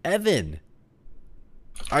Evan,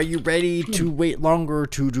 are you ready to wait longer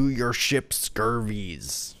to do your ship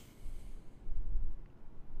scurvies?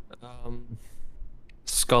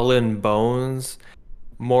 Skull and Bones,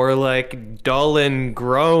 more like dull and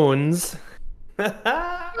groans.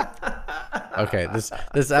 Okay,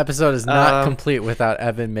 this episode is not complete without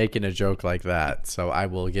Evan making a joke like that. So I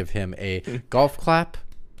will give him a golf clap.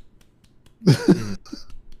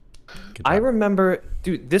 I remember,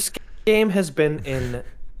 dude, this game has been in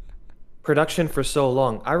production for so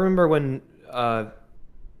long. I remember when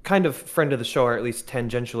kind of friend of the show, or at least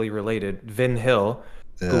tangentially related, Vin Hill,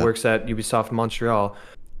 who works at Ubisoft Montreal,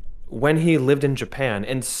 when he lived in Japan,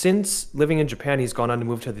 and since living in Japan, he's gone on to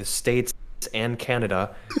move to the States and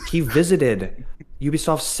Canada. He visited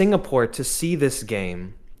Ubisoft Singapore to see this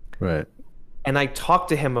game. Right. And I talked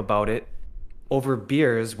to him about it over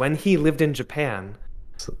beers when he lived in Japan.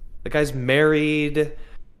 The guy's married.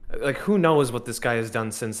 Like, who knows what this guy has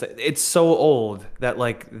done since. It's so old that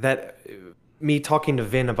me talking to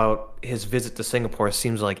Vin about his visit to Singapore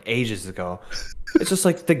seems like ages ago. It's just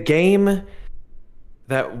like the game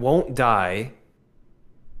that won't die,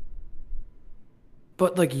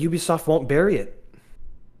 but like Ubisoft won't bury it.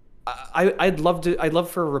 I'd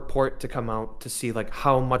love for a report to come out to see like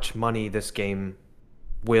how much money this game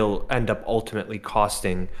will end up ultimately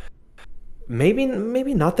costing. Maybe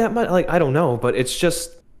not that much. Like, I don't know, but it's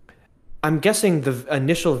just, I'm guessing the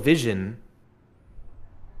initial vision,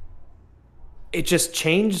 it just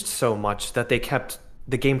changed so much that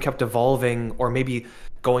the game kept evolving, or maybe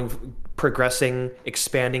progressing,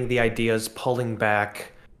 expanding the ideas, pulling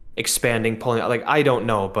back, expanding, pulling. Like, I don't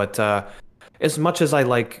know, but as much as I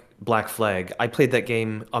like Black Flag, I played that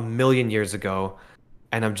game a million years ago,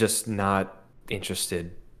 and I'm just not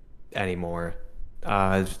interested anymore.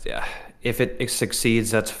 If it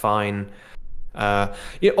succeeds, that's fine.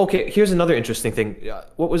 Okay, here's another interesting thing.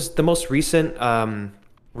 What was the most recent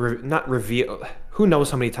not reveal? who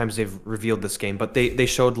knows how many times they've revealed this game, but they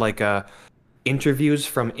showed like interviews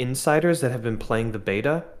from insiders that have been playing the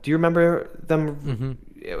beta. Do you remember them? Mm-hmm.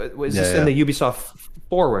 It was just in the Ubisoft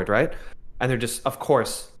forward, right? And they're just, of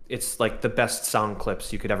course, it's like the best sound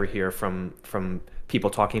clips you could ever hear from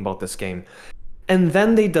people talking about this game. And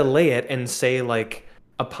then they delay it and say like,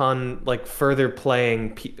 upon like further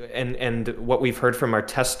playing and what we've heard from our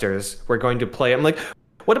testers, we're going to play. I'm like,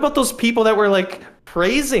 what about those people that were like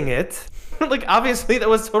praising it? Like obviously that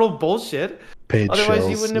was total bullshit. Otherwise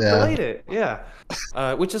you wouldn't have played it. Yeah,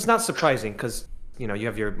 which is not surprising because you know you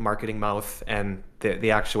have your marketing mouth and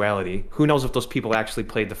the actuality. Who knows if those people actually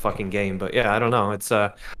played the fucking game? But yeah, I don't know. It's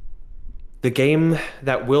the game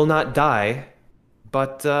that will not die,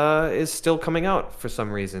 but is still coming out for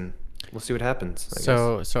some reason. We'll see what happens.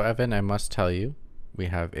 So Evan, I must tell you, we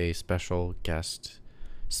have a special guest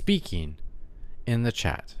speaking in the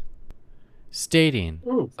chat, stating,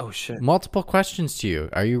 "Oh shit!" multiple questions to you.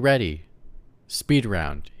 Are you ready? Speed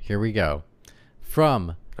round. Here we go.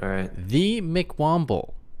 From the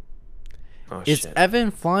McWomble. Oh, is shit. Evan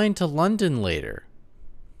flying to London later?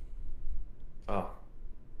 Oh.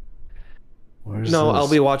 Where's No, this? I'll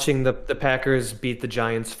be watching the Packers beat the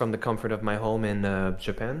Giants from the comfort of my home in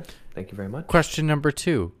Japan. Thank you very much. Question number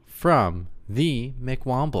 2 from the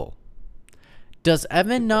McWomble. Does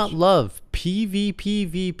Evan not love PvPvPvE?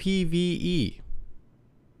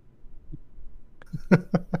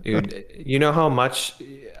 Dude, you know how much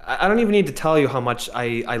I don't even need to tell you how much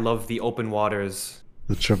I love the open waters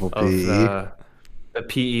The triple of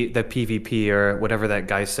PE. the PvP or whatever that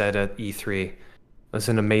guy said at E3. That's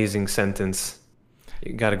an amazing sentence.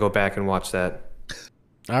 You got to go back and watch that.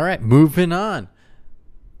 All right, moving on.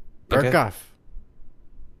 Okay. Berkoff,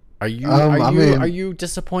 are you are you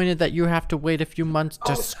disappointed that you have to wait a few months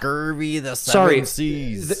to scurvy the seven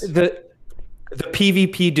seas? The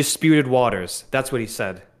PvP disputed waters. That's what he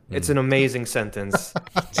said. It's an amazing sentence.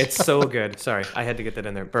 It's so good. Sorry, I had to get that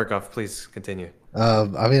in there. Berkoff, please continue.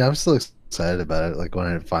 I mean, I'm still excited about it. Like when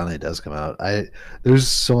it finally does come out, there's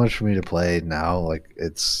so much for me to play now. Like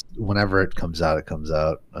it's whenever it comes out, it comes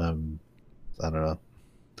out. I don't know.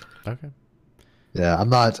 Okay. Yeah,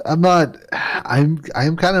 I'm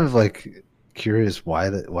kind of like curious why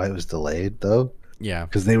it was delayed though. Yeah.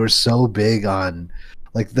 Because they were so big on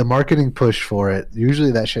like the marketing push for it.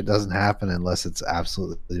 Usually that shit doesn't happen unless it's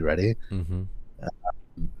absolutely ready. Mm-hmm.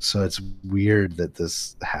 So it's weird that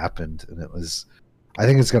this happened, and I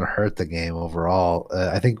think it's going to hurt the game overall.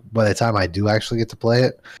 I think by the time I do actually get to play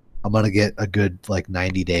it, I'm going to get a good like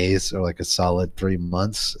 90 days or like a solid 3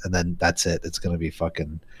 months, and then that's it. It's going to be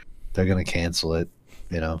they're going to cancel it,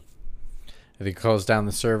 you know? If they close down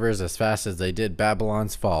the servers as fast as they did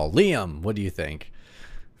Babylon's Fall. Liam, what do you think?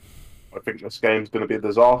 I think this game's going to be a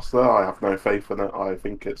disaster. I have no faith in it. I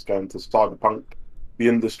think it's going to cyberpunk the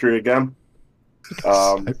industry again.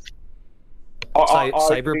 Cyberpunked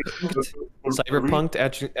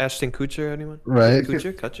Ashton Kutcher, anyone? Right.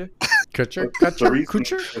 Kutcher?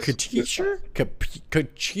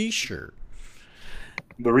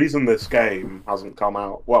 The reason this game hasn't come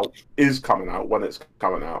out, well, is coming out when it's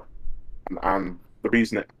coming out, and the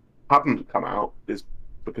reason it hadn't come out is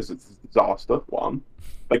because it's a disaster. One,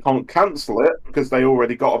 they can't cancel it because they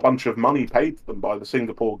already got a bunch of money paid to them by the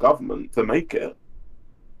Singapore government to make it.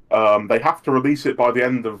 They have to release it by the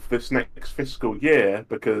end of this next fiscal year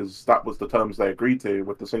because that was the terms they agreed to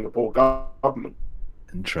with the Singapore government.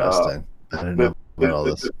 Interesting. I didn't know about all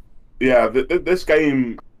this. This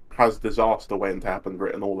game has disaster waiting to happen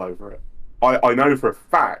written all over it. I know for a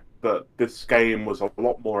fact that this game was a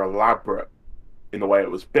lot more elaborate in the way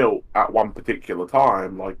it was built at one particular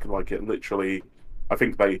time. Like it literally, I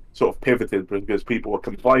think they sort of pivoted because people were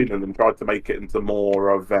complaining and tried to make it into more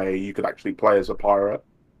of you could actually play as a pirate,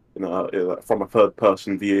 from a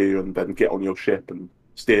third-person view, and then get on your ship and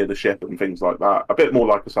steer the ship and things like that. A bit more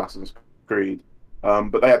like Assassin's Creed.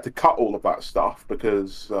 But they had to cut all of that stuff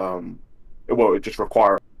because, it just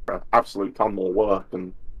required an absolute ton more work,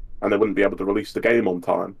 and they wouldn't be able to release the game on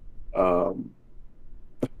time. To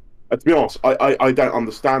be honest, I don't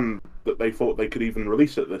understand that they thought they could even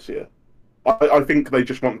release it this year. I think they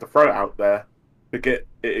just wanted to throw it out there, forget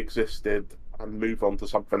it existed, and move on to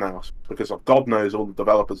something else. Because God knows all the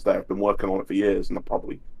developers there have been working on it for years and are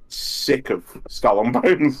probably sick of Skull and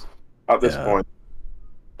Bones at this point.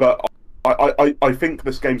 But I think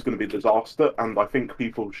this game's going to be a disaster, and I think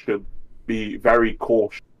people should be very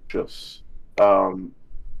cautious.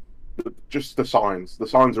 Just the signs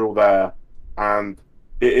are all there, and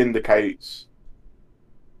it indicates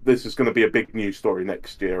this is going to be a big news story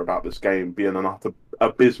next year about this game being an utter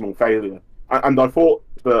abysmal failure. And I thought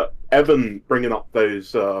that Evan bringing up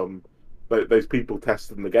those those people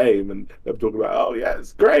testing the game, and they're talking about, oh yeah,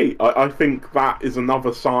 it's great. I think that is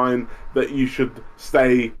another sign that you should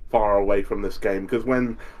stay far away from this game, because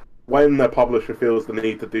when the publisher feels the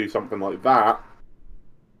need to do something like that,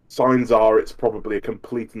 signs are it's probably a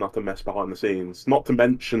complete and utter mess behind the scenes. Not to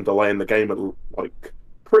mention delaying the game at like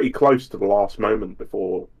pretty close to the last moment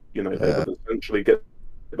before they would essentially get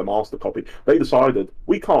the master copy. They decided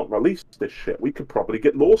we can't release this shit. We could probably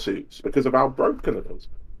get lawsuits because of how broken it is.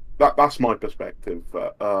 That's my perspective.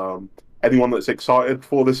 Anyone that's excited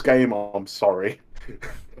for this game, I'm sorry.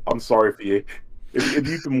 I'm sorry for you. If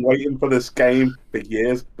you've been waiting for this game for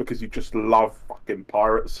years because you just love fucking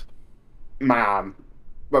pirates, man,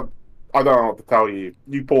 but I don't know what to tell you.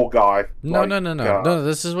 You poor guy. No.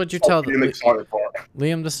 This is what you tell them.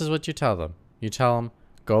 Liam, this is what you tell them. You tell them,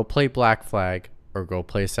 go play Black Flag or go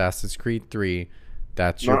play Assassin's Creed 3.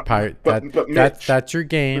 That's your pirate. That's your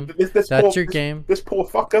game. That's your game. This poor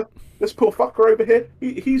fucker over here.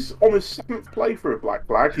 He's on his 7th playthrough of Black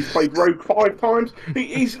Flag. He's played Rogue 5 times.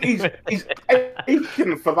 He's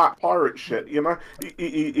aching for that pirate shit.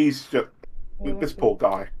 He's just this poor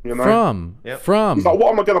guy. From he's like,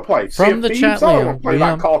 what am I gonna play? From the chat,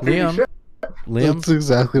 Liam. That's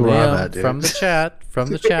exactly where I'm at, dude. From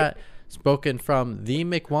the chat, spoken from the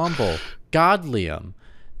McWomble, God Liam.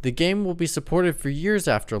 The game will be supported for years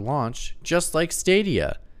after launch, just like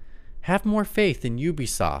Stadia. Have more faith in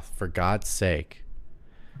Ubisoft, for God's sake.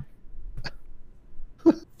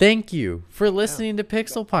 Thank you for listening to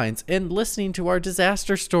Pixel Pints and listening to our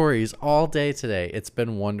disaster stories all day today. It's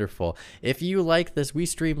been wonderful. If you like this, we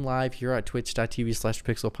stream live here at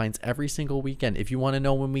twitch.tv/pixelpints every single weekend. If you want to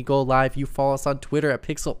know when we go live, you follow us on Twitter at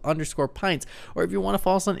pixel_pints. Or if you want to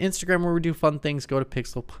follow us on Instagram where we do fun things, go to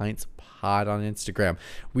Pixel Pints Pod on Instagram.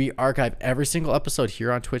 We archive every single episode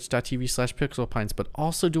here on twitch.tv/pixelpints, but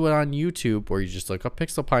also do it on YouTube where you just look up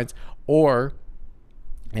Pixel Pints or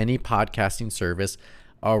any podcasting service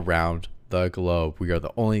around the globe. We are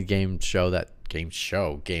the only game podcast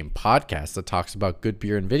that talks about good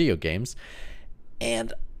beer and video games,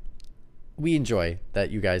 and we enjoy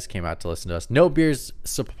that you guys came out to listen to us. No Beers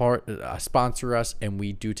sponsor us, and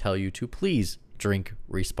we do tell you to please drink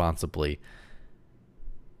responsibly.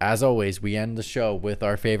 As always, we end the show with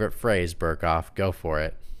our favorite phrase. Burkoff, go for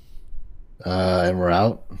it. And we're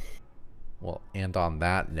out. Well, and on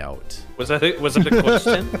that note, was it a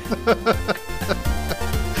question?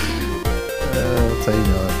 That's how you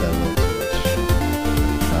know if that was too much.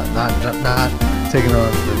 Not taking on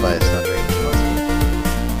advice, not drinking responsibly.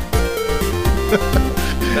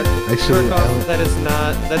 Actually, that is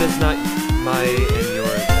not my and your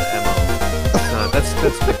MO. That's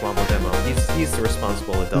Big Womble's MO. He's the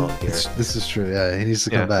responsible adult here. This is true. Yeah, he needs to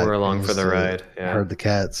come back. We're along for the ride. Yeah. Herd the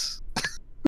cats.